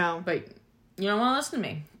it. I know. But you don't want to listen to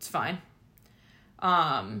me. It's fine.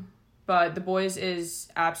 But The Boys is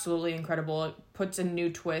absolutely incredible. It puts a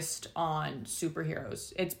new twist on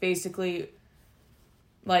superheroes. It's basically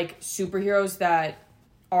superheroes that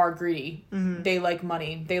are greedy. Mm-hmm. They like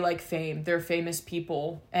money. They like fame. They're famous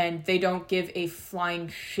people. And they don't give a flying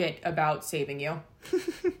shit about saving you.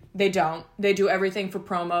 They don't. They do everything for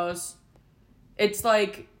promos. It's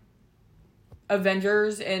like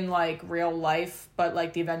Avengers in real life,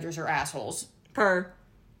 but the Avengers are assholes.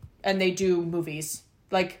 And they do movies.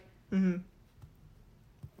 Mm-hmm.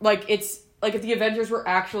 It's if the Avengers were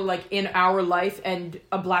actually in our life and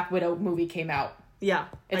a Black Widow movie came out. Yeah.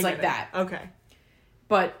 It's like that. Okay.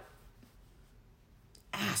 But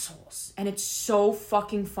assholes. And it's so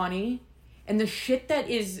fucking funny. And the shit that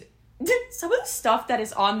is some of the stuff that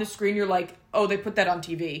is on the screen, you're like, oh, they put that on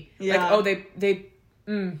TV. Yeah. They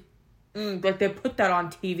put that on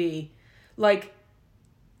TV. I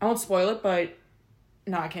won't spoil it, but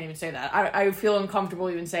no, I can't even say that. I feel uncomfortable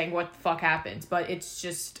even saying what the fuck happens, but it's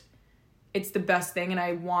the best thing, and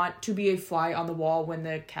I want to be a fly on the wall when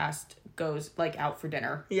the cast goes out for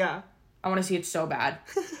dinner. Yeah. I want to see it so bad.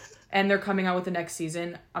 And they're coming out with the next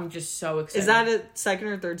season. I'm just so excited. Is that a second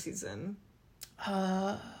or third season?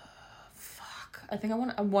 Fuck. I think I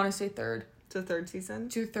want to say third. It's a third season?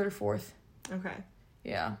 To third or fourth. Okay.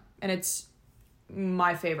 Yeah. And it's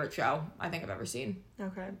my favorite show I think I've ever seen.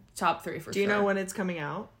 Okay. Top 3 for sure. Do you know when it's coming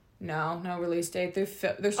out? No release date. They're if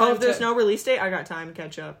there's no release date, I got time to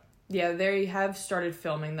catch up. Yeah, they have started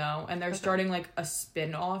filming, though, and they're starting, like, a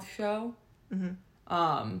spin-off show.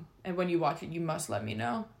 Mm-hmm. And when you watch it, you must let me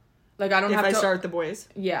know. Like, I don't have to... If I start The Boys?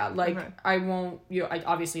 Yeah, like, I won't... I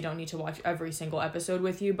obviously don't need to watch every single episode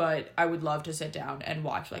with you, but I would love to sit down and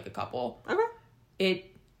watch, like, a couple. Okay.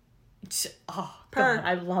 Oh, God,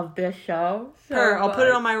 I love this show. I'll put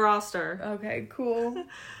it on my roster. Okay, cool. Do you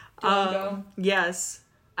go? Yes.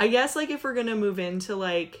 I guess, like, if we're gonna move into,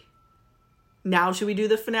 like... Now, should we do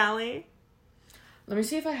the finale? Let me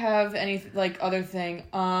see if I have any, like, other thing.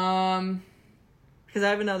 Because I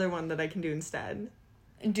have another one that I can do instead.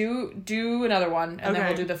 Do another one, and then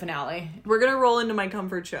we'll do the finale. We're gonna roll into my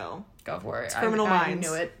comfort show. Go for it. It's Criminal Minds.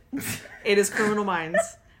 I knew it. It is Criminal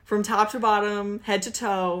Minds. From top to bottom, head to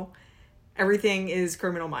toe, everything is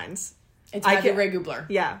Criminal Minds. It's Matthew Ray Gubler.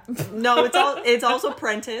 Yeah. No, it's also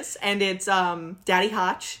Prentice, and it's Daddy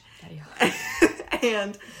Hotch.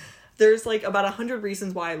 And there's like about 100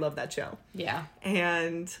 reasons why I love that show. Yeah.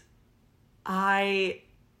 And I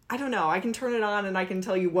don't know. I can turn it on and I can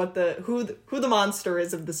tell you who the monster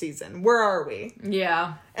is of the season. Where are we?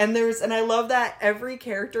 Yeah. And I love that every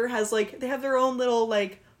character has like, they have their own little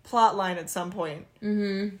like plot line at some point.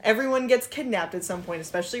 Mm-hmm. Everyone gets kidnapped at some point,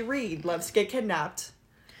 especially Reed loves to get kidnapped.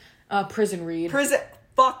 Prison Reed.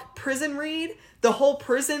 Prison Reed. The whole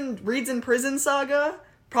Reed's in prison saga.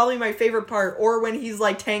 Probably my favorite part. Or when he's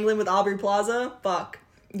like tangling with Aubrey Plaza. Fuck.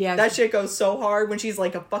 Yeah. That shit goes so hard when she's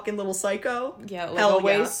like a fucking little psycho. Yeah, like Hell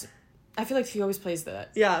always. Yeah. I feel like she always plays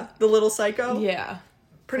that. Yeah, the little psycho. Yeah.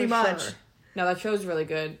 Pretty much. Sure. No, that show's really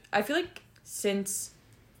good. I feel like since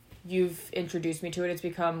you've introduced me to it, it's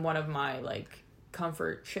become one of my like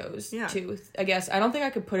comfort shows too. I guess. I don't think I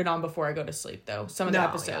could put it on before I go to sleep though. Some of the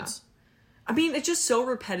episodes. Yeah. I mean, it's just so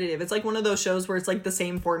repetitive. It's like one of those shows where it's like the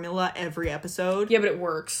same formula every episode. Yeah, but it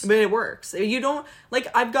works. You don't... Like,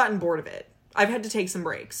 I've gotten bored of it. I've had to take some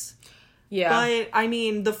breaks. Yeah. But, I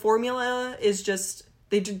mean, the formula is just...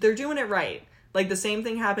 They're doing it right. Like, the same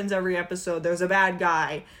thing happens every episode. There's a bad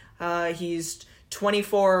guy. He's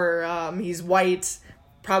 24. He's white.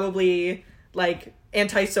 Probably, like...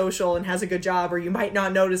 antisocial and has a good job, or you might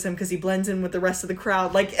not notice him because he blends in with the rest of the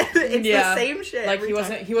crowd. Like it's the same shit. Like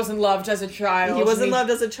he wasn't loved as a child. He wasn't loved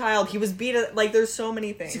as a child. He was beat at, like there's so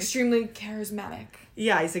many things. He's extremely charismatic.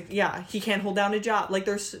 Yeah, he can't hold down a job. Like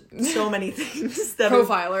there's so many things that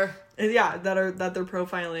profiler. That they're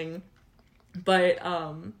profiling. But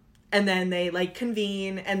and then they like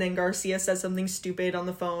convene, and then Garcia says something stupid on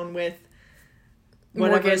the phone with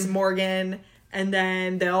Morgan. And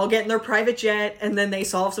then they all get in their private jet, and then they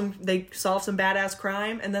solve some badass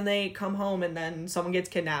crime, and then they come home, and then someone gets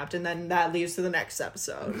kidnapped, and then that leads to the next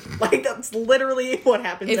episode. Like, that's literally what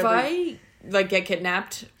happens. If I, like, get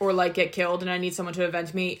kidnapped or, like, get killed and I need someone to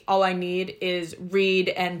avenge me, all I need is Reed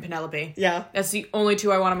and Penelope. Yeah. That's the only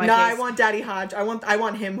two I want on my case. I want Daddy Hodge. I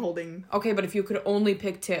want him holding. Okay, but if you could only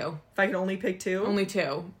pick two. If I could only pick two? Only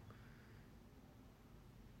two.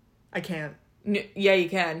 I can't. Yeah, you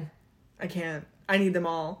can. I can't. I need them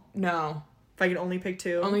all. No. If I could only pick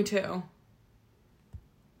two. Only two.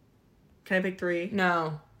 Can I pick three?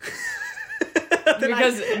 No.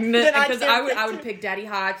 because I would pick Daddy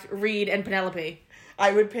Hotch, Reed, and Penelope.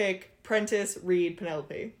 I would pick Prentice, Reed,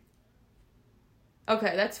 Penelope.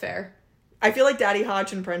 Okay, that's fair. I feel like Daddy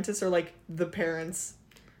Hotch and Prentice are like the parents.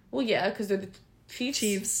 Well, yeah, because they're the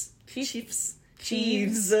Chiefs.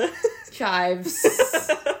 Chives.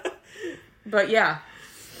 But yeah.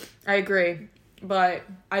 I agree, but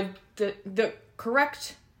the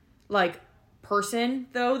correct like person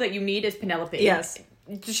though that you need is Penelope. Yes,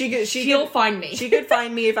 she'll find me. She could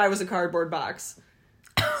find me if I was a cardboard box.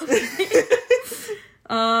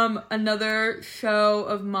 Another show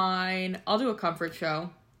of mine. I'll do a comfort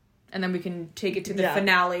show, and then we can take it to the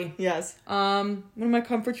finale. Yes. One of my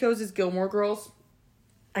comfort shows is Gilmore Girls.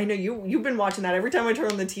 I know you've been watching that. Every time I turn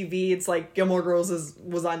on the TV, it's like Gilmore Girls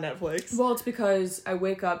was on Netflix. Well, it's because I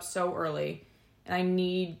wake up so early and I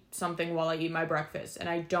need something while I eat my breakfast, and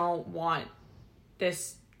I don't want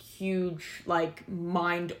this huge like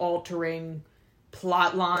mind-altering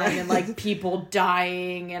plot line and like people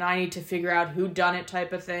dying and I need to figure out who done it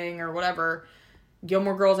type of thing or whatever.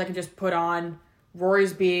 Gilmore Girls I can just put on.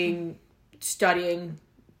 Rory's studying.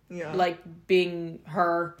 Yeah. Like being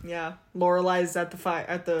her. Yeah. Lorelai's at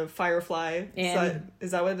the Firefly.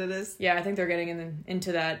 Is that what it is? Yeah, I think they're getting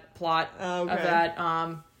into that plot of that.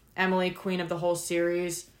 Emily, queen of the whole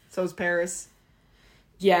series. So is Paris.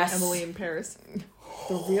 Yes. Emily in Paris.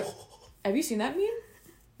 Have you seen that meme?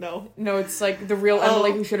 No. No, it's like the real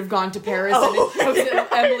Emily who should have gone to Paris and it shows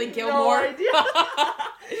Emily Gilmore. No idea.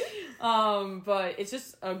 But it's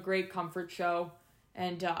just a great comfort show.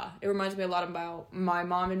 And it reminds me a lot about my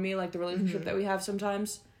mom and me, like the relationship that we have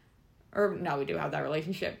sometimes. Or, no, we do have that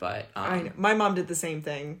relationship, but... I know. My mom did the same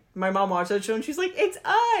thing. My mom watched that show and she's like, it's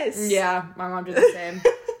us! Yeah, my mom did the same.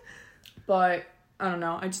 But, I don't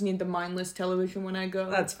know. I just need the mindless television when I go.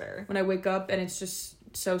 That's fair. When I wake up and it's just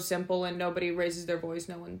so simple and nobody raises their voice.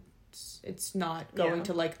 It's not going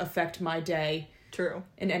to, like, affect my day. True.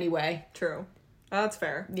 In any way. True. That's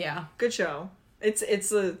fair. Yeah. Good show.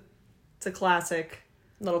 It's a classic.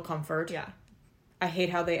 Little comfort. Yeah. I hate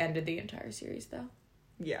how they ended the entire series, though.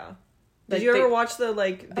 Yeah. Like, did you ever watch the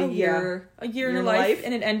year... A year in life,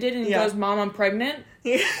 and it ended, and it goes, Mom, I'm pregnant.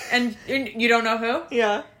 Yeah. And you don't know who?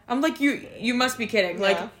 Yeah. I'm like, you must be kidding. Yeah.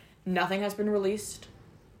 Like, nothing has been released.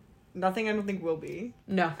 Nothing I don't think will be.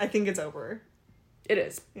 No. I think it's over. It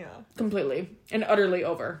is. Yeah. Completely. And utterly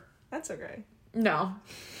over. That's okay. No.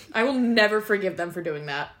 I will never forgive them for doing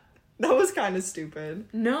that. That was kind of stupid.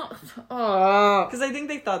 No. Oh. Because I think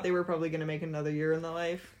they thought they were probably going to make another year in the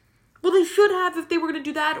life. Well, they should have if they were going to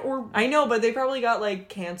do that, or... I know, but they probably got, like,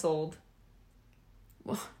 canceled.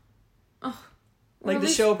 The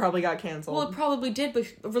show probably got canceled. Well, it probably did, but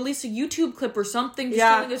release a YouTube clip or something just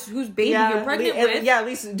telling us whose baby you're pregnant with. Yeah, at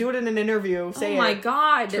least do it in an interview. Say oh my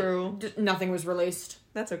god. True. Nothing was released.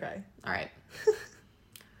 That's okay. All right.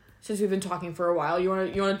 Since we've been talking for a while, you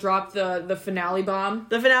want to drop the finale bomb?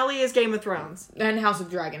 The finale is Game of Thrones. And House of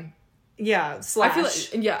Dragon. Yeah, / I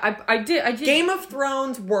feel like, I did Game of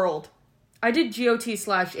Thrones world. I did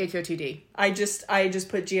GOT/HOTD. I just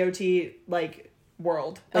put GOT like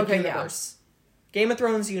world. Like okay, universe. Yeah. Game of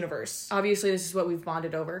Thrones universe. Obviously this is what we've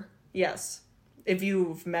bonded over. Yes. If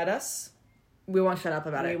you've met us, we won't shut up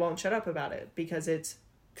about it. We won't shut up about it because it's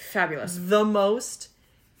fabulous. The most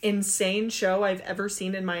insane show I've ever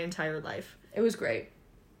seen in my entire life. It was great.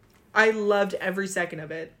 I loved every second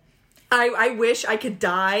of it. I wish I could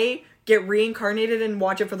die, get reincarnated, and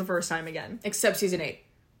watch it for the first time again. Except season 8.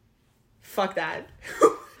 Fuck that.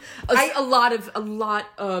 A lot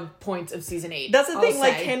of points of season 8. That's the thing.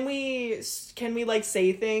 Like, can we like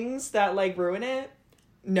say things that like ruin it?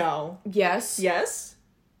 No. Yes. Yes.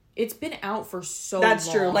 It's been out for so long.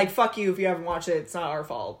 That's true. Like, fuck you if you haven't watched it. It's not our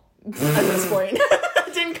fault at this point.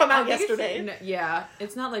 It didn't come out yesterday.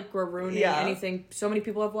 It's not like we're ruining anything. So many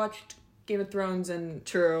people have watched Game of Thrones and...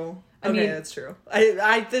 True. I mean, that's true.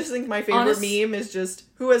 I just think my favorite meme is just,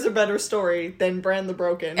 who has a better story than Bran the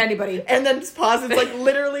Broken? Anybody. And then it's paused. It's like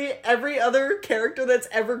literally every other character that's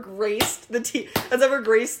ever graced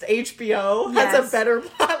HBO has a better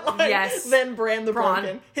plotline than Bran the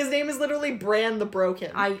Broken. His name is literally Bran the Broken.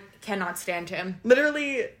 I cannot stand him.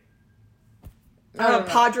 Literally,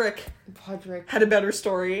 Podrick had a better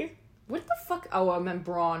story. What the fuck? Oh, I meant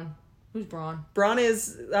Bronn. Who's Bronn? Bronn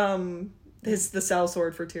is, the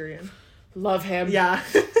sellsword for Tyrion. Love him. Yeah.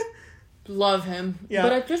 Love him. Yeah.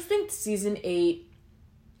 But I just think season 8,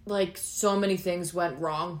 like, so many things went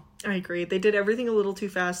wrong. I agree. They did everything a little too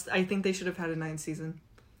fast. I think they should have had a 9th season.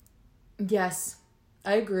 Yes.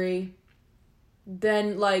 I agree.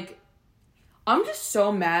 Then, like, I'm just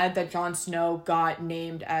so mad that Jon Snow got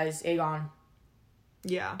named as Aegon.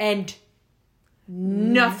 Yeah. And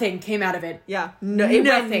nothing came out of it. Yeah. No, it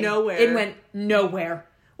went nowhere. It went nowhere.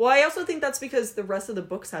 Well, I also think that's because the rest of the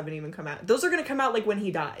books haven't even come out. Those are going to come out, like, when he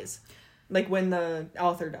dies. Like, when the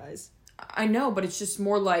author dies. I know, but it's just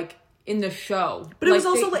more, like, in the show. But it was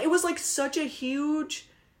also, it was, like, such a huge...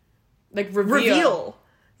 Like, reveal.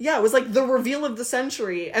 Yeah, it was, like, the reveal of the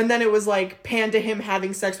century. And then it was, like, pan to him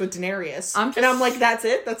having sex with Daenerys. And I'm like, that's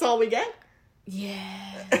it? That's all we get?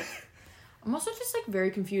 Yeah. I'm also just, like, very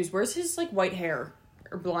confused. Where's his, like, white hair?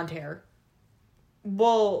 Or blonde hair?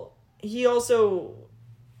 Well, he's also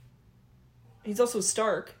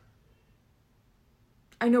Stark.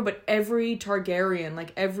 I know, but every Targaryen,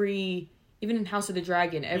 like even in House of the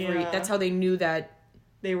Dragon, that's how they knew that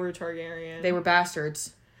they were Targaryen. They were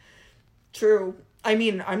bastards. True. I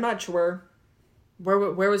mean, I'm not sure. Where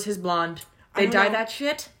was his blonde? They dye that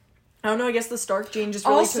shit? I don't know. I guess the Stark gene just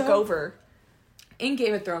really took over. In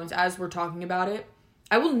Game of Thrones, as we're talking about it,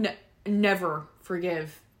 I will never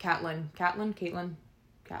forgive Catelyn.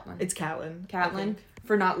 It's Catelyn.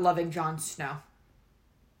 For not loving Jon Snow.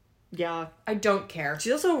 Yeah. I don't care.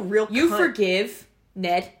 She's also a real You forgive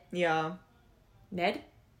Ned. Yeah. Ned?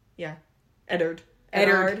 Yeah. Eddard.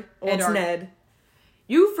 Well, it's Ned.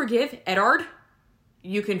 You forgive Eddard,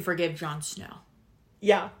 you can forgive Jon Snow.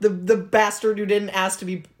 Yeah. The bastard who didn't ask to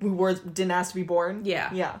be born. Yeah.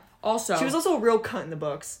 Yeah. Also, she was also a real cunt in the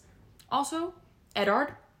books. Also,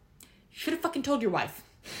 Eddard should have fucking told your wife.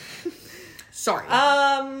 Sorry.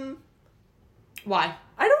 Why?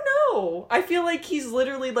 I don't know. I feel like he's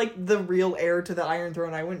literally, like, the real heir to the Iron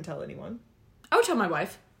Throne. I wouldn't tell anyone. I would tell my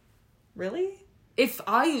wife. Really? If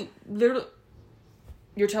I literally...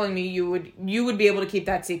 You're telling me you would be able to keep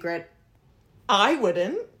that secret? I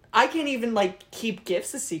wouldn't. I can't even, like, keep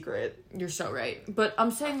gifts a secret. You're so right. But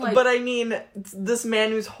I'm saying, like... But I mean, this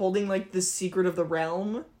man who's holding, like, the secret of the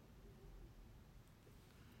realm...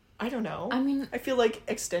 I don't know. I mean... I feel like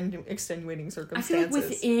extenuating circumstances. I feel like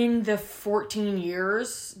within the 14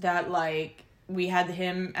 years that, like, we had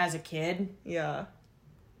him as a kid... Yeah.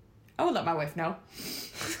 I would let my wife know.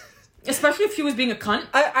 Especially if she was being a cunt.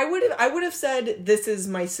 I would have said, this is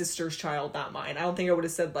my sister's child, not mine. I don't think I would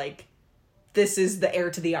have said, like, this is the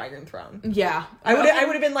heir to the Iron Throne. Yeah. I would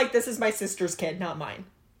have been like, this is my sister's kid, not mine.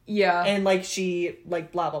 Yeah. And, like, she,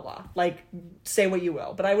 like, blah, blah, blah. Like, say what you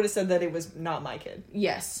will. But I would have said that it was not my kid.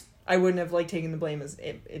 Yes. I wouldn't have, like, taken the blame as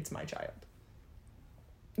it's my child.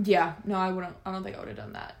 Yeah. No, I don't think I would have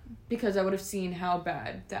done that. Because I would have seen how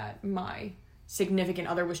bad that my significant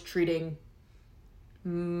other was treating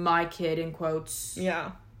my kid, in quotes.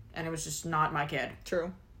 Yeah. And it was just not my kid.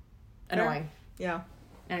 True. Annoying. Yeah.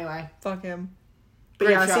 Anyway. Fuck him. But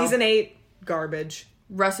Great yeah, show. season 8, garbage.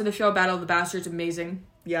 Rest of the show, Battle of the Bastards, amazing.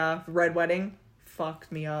 Yeah, Red Wedding,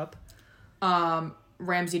 fucked me up.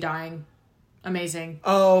 Ramsay dying, amazing.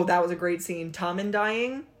 Oh, that was a great scene. Tommen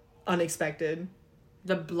dying, unexpected.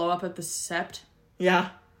 The blow up at the Sept, yeah,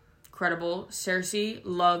 incredible. Cersei,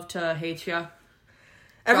 love to hate ya.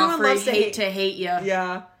 Everyone Joffrey, loves to hate ya.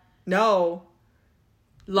 Yeah, no,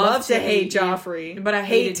 love to hate Joffrey, but I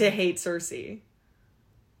hate to hate Cersei.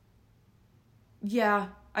 Yeah,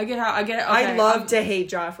 I get it. Okay, I love to hate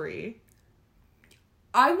Joffrey.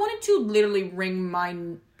 I wanted to literally wring my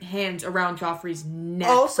hands around Joffrey's neck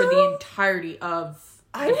Also, for the entirety of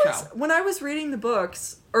the show. When I was reading the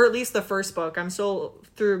books, or at least the first book, I'm still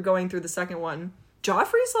going through the second one.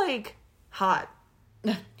 Joffrey's like hot,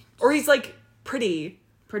 or he's like pretty.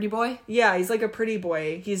 Pretty boy? Yeah, he's like a pretty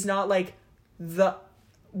boy. He's not like the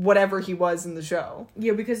whatever he was in the show.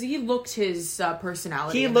 Yeah, because he looked his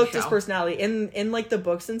personality. He looked his personality in like the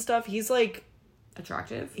books and stuff. He's like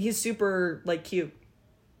attractive. He's super like cute.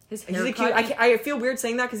 His he's haircut. like cute. I feel weird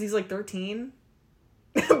saying that because he's like 13,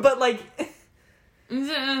 but like,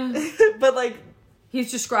 but like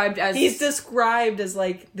he's described as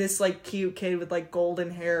like this like cute kid with like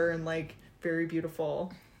golden hair and like very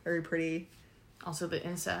beautiful, very pretty. Also the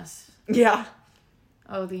incest. Yeah.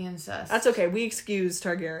 Oh, the incest. That's okay. We excuse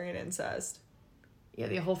Targaryen incest. Yeah,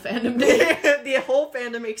 the whole fandom did. The whole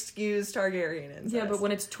fandom excused Targaryen incest. Yeah, but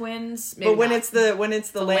when it's twins, maybe but when not. it's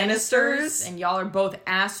the Lannisters and y'all are both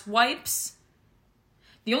ass wipes.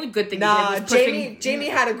 The only good thing he nah, did was pushing... Jaime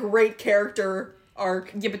had a great character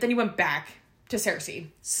arc. Yeah, but then he went back to Cersei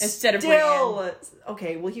instead of Brienne. Brienne.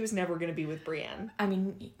 Okay, well he was never going to be with Brienne. I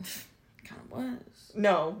mean, he kind of was.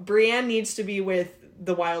 No, Brienne needs to be with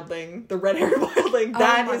the wildling, the red-haired wildling.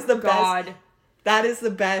 That is the best. That is the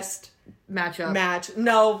best match.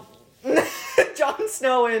 No, Jon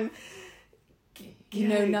Snow and you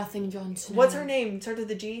know nothing, Jon Snow. What's her name? Started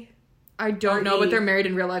with a G. I don't know, but they're married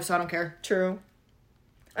in real life, so I don't care. True.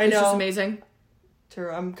 I know. It's just amazing. True.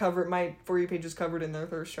 I'm covered. My For You page is covered in their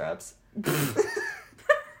thirst traps.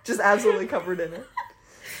 Just absolutely covered in it.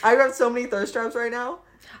 I have so many thirst traps right now.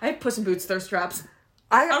 I have Puss in Boots thirst traps.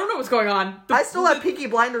 I don't know what's going on. I still have Peaky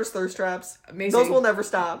Blinders thirst traps. Amazing. Those will never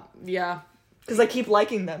stop. Yeah. Because I keep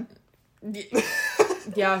liking them.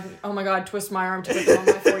 Yeah. Oh my god, twist my arm to put them on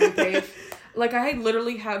my For You page. Like, I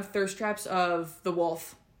literally have thirst traps of the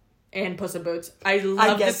wolf and Puss in Boots. I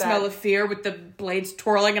love the smell of fear with the blades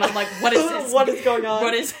twirling, and I'm like, what is this? What is going on?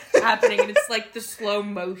 What is happening? And it's like the slow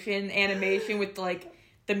motion animation with like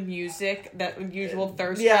the music that usual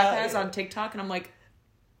thirst trap has on TikTok, and I'm like,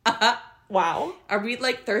 wow. Are we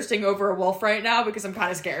like thirsting over a wolf right now? Because I'm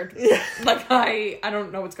kind of scared. Yeah. Like I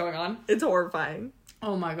don't know what's going on. It's horrifying.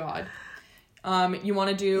 Oh my god. You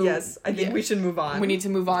want to do... Yes, I think we should move on. We need to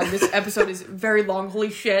move on. This episode is very long.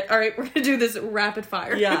 Holy shit. All right, we're going to do this rapid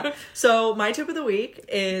fire. Yeah. So my tip of the week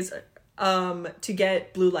is to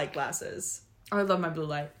get blue light glasses. Oh, I love my blue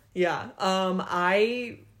light. Yeah.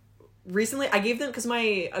 I gave them because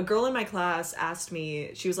a girl in my class asked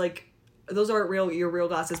me, she was like, those aren't your real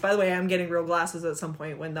glasses. By the way, I'm getting real glasses at some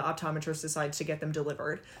point when the optometrist decides to get them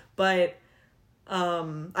delivered. But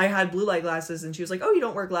I had blue light glasses, and she was like, oh, you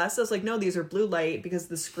don't wear glasses? I was like, no, these are blue light, because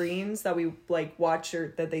the screens that we like watch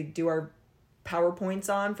or that they do our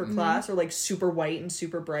PowerPoints on for class are like super white and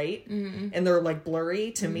super bright, and they're like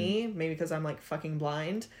blurry to me, maybe because I'm like fucking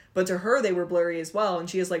blind, but to her they were blurry as well, and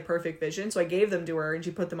she has like perfect vision. So I gave them to her and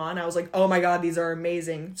she put them on. I was like, oh my god, these are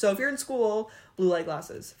amazing. So if you're in school, blue light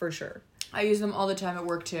glasses for sure. I use them all the time at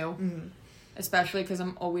work too. especially because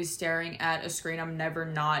I'm always staring at a screen. I'm never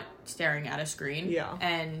not staring at a screen. Yeah.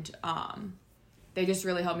 And they just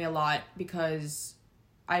really help me a lot because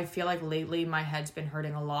I feel like lately my head's been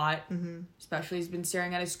hurting a lot, especially as been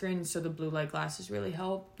staring at a screen. So the blue light glasses really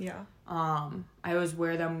help. Yeah. I always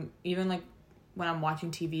wear them even like when I'm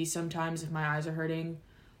watching TV sometimes if my eyes are hurting.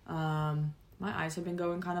 My eyes have been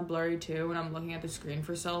going kind of blurry too when I'm looking at the screen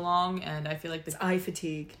for so long, and I feel like it's eye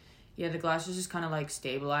fatigue. Yeah, the glasses just kind of like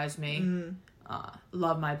stabilize me.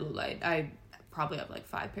 Love my blue light. I probably have like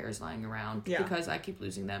 5 pairs lying around because I keep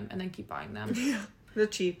losing them and then keep buying them. Yeah, they're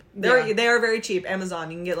cheap. They are very cheap.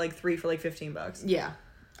 Amazon, you can get like 3 for like $15. Yeah.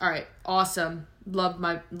 All right. Awesome. Love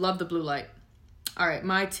the blue light. All right.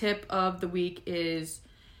 My tip of the week is,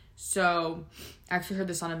 so I actually heard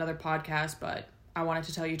this on another podcast, but I wanted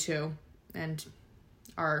to tell you too, and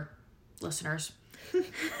our listeners.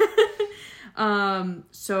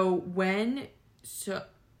 So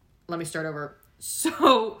let me start over.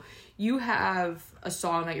 So you have a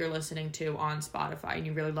song that you're listening to on Spotify and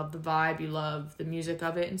you really love the vibe, you love the music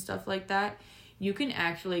of it and stuff like that. You can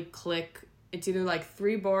actually click, it's either like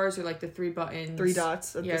 3 bars or like the 3 buttons. 3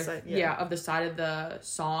 dots at the side. Yeah, of the side of the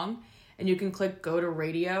song. And you can click go to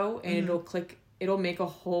radio and it'll make a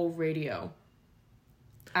whole radio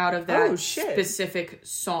out of that specific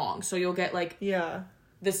song. So you'll get like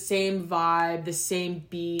the same vibe, the same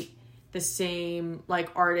beat, the same like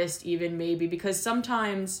artist even maybe, because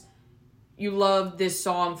sometimes you love this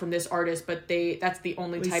song from this artist but that's the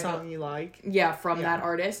only type song you like from that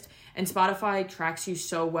artist, and Spotify tracks you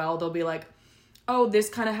so well. They'll be like, oh, this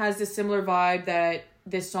kind of has this similar vibe that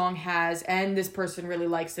this song has and this person really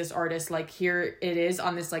likes this artist, like here it is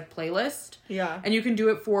on this like playlist, and you can do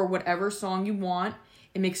it for whatever song you want.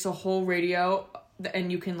 It makes a whole radio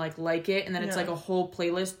and you can like it, and then it's like a whole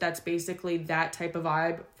playlist that's basically that type of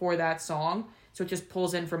vibe for that song. So it just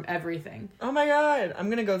pulls in from everything. Oh my god, I'm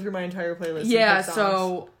gonna go through my entire playlist. Yeah,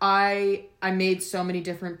 so I made so many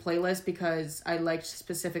different playlists because I liked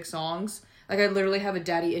specific songs. Like I literally have a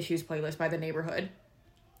Daddy Issues playlist by The Neighborhood.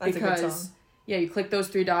 That's a good song. Yeah, you click those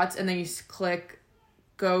 3 dots and then you click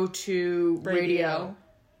go to radio.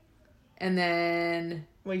 And then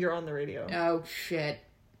well, you're on the radio. Oh shit.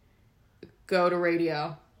 Go to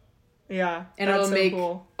radio. Yeah. And it'll make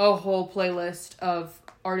a whole playlist of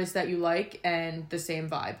artists that you like and the same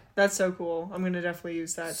vibe. That's so cool. I'm going to definitely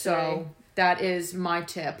use that So that is my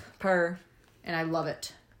tip. And I love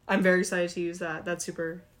it. I'm very excited to use that. That's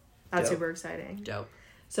super exciting. Dope.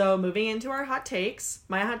 So moving into our hot takes.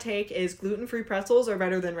 My hot take is gluten-free pretzels are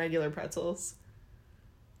better than regular pretzels.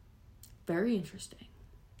 Very interesting.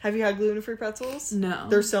 Have you had gluten-free pretzels? No.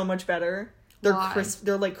 They're so much better. They're crisp.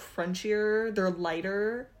 They're like crunchier. They're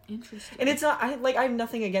lighter. Interesting. And it's not. I have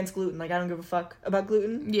nothing against gluten. Like I don't give a fuck about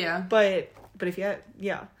gluten. Yeah. But if you had,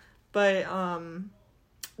 but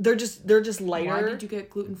they're just lighter. Why did you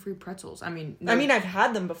get gluten-free pretzels? I mean, I've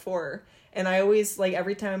had them before, and I always like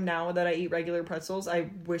every time now that I eat regular pretzels, I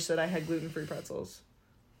wish that I had gluten-free pretzels.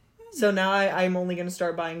 So now I'm only gonna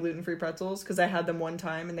start buying gluten-free pretzels because I had them one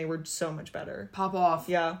time and they were so much better. Pop off.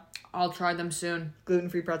 Yeah. I'll try them soon.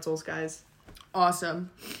 Gluten-free pretzels, guys.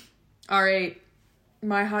 Awesome. All right.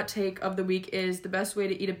 My hot take of the week is the best way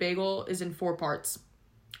to eat a bagel is in 4 parts.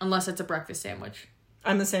 Unless it's a breakfast sandwich.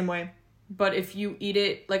 I'm the same way. But if you eat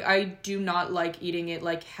it, like I do not like eating it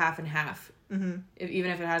like half and half. Mm-hmm.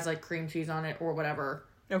 Even if it has like cream cheese on it or whatever.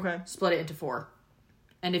 Okay. Split it into 4.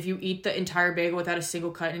 And if you eat the entire bagel without a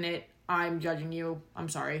single cut in it, I'm judging you. I'm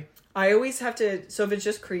sorry. I always have to, so if it's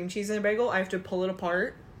just cream cheese in a bagel, I have to pull it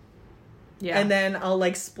apart. Yeah. And then I'll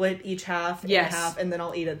like split each half in half and then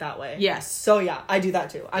I'll eat it that way. Yes. So yeah, I do that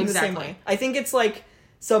too. I'm the same way. I think it's like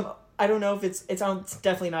I don't know if it's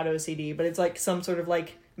definitely not OCD, but it's like some sort of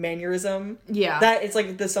like mannerism. Yeah. That it's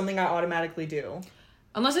like something I automatically do.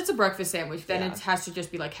 Unless it's a breakfast sandwich, then it has to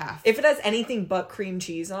just be like half. If it has anything but cream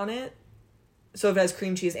cheese on it, so if it has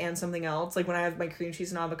cream cheese and something else, like when I have my cream cheese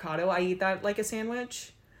and avocado, I eat that like a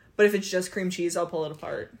sandwich. But if it's just cream cheese, I'll pull it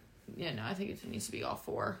apart. Yeah, no, I think it needs to be all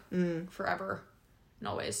 4. Forever. And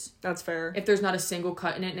always. That's fair. If there's not a single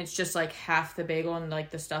cut in it and it's just like half the bagel and like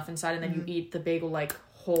the stuff inside and then you eat the bagel like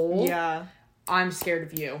whole. Yeah. I'm scared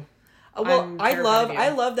of you. Well, I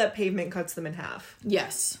love that Pavement cuts them in half.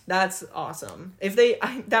 Yes. That's awesome.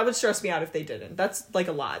 That would stress me out if they didn't. That's like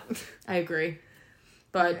a lot. I agree.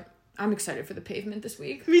 But I'm excited for the Pavement this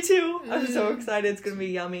week. Me too. I'm so excited. It's going to be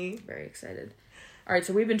yummy. Very excited. All right,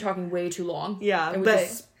 so we've been talking way too long. Yeah, and we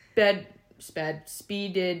just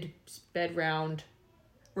speeded round.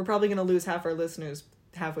 We're probably going to lose half our listeners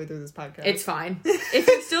halfway through this podcast. It's fine. If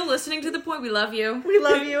you're still listening to the point, we love you. We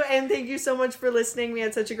love you, and thank you so much for listening. We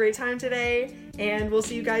had such a great time today, and we'll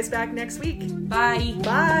see you guys back next week. Bye.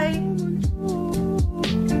 Bye.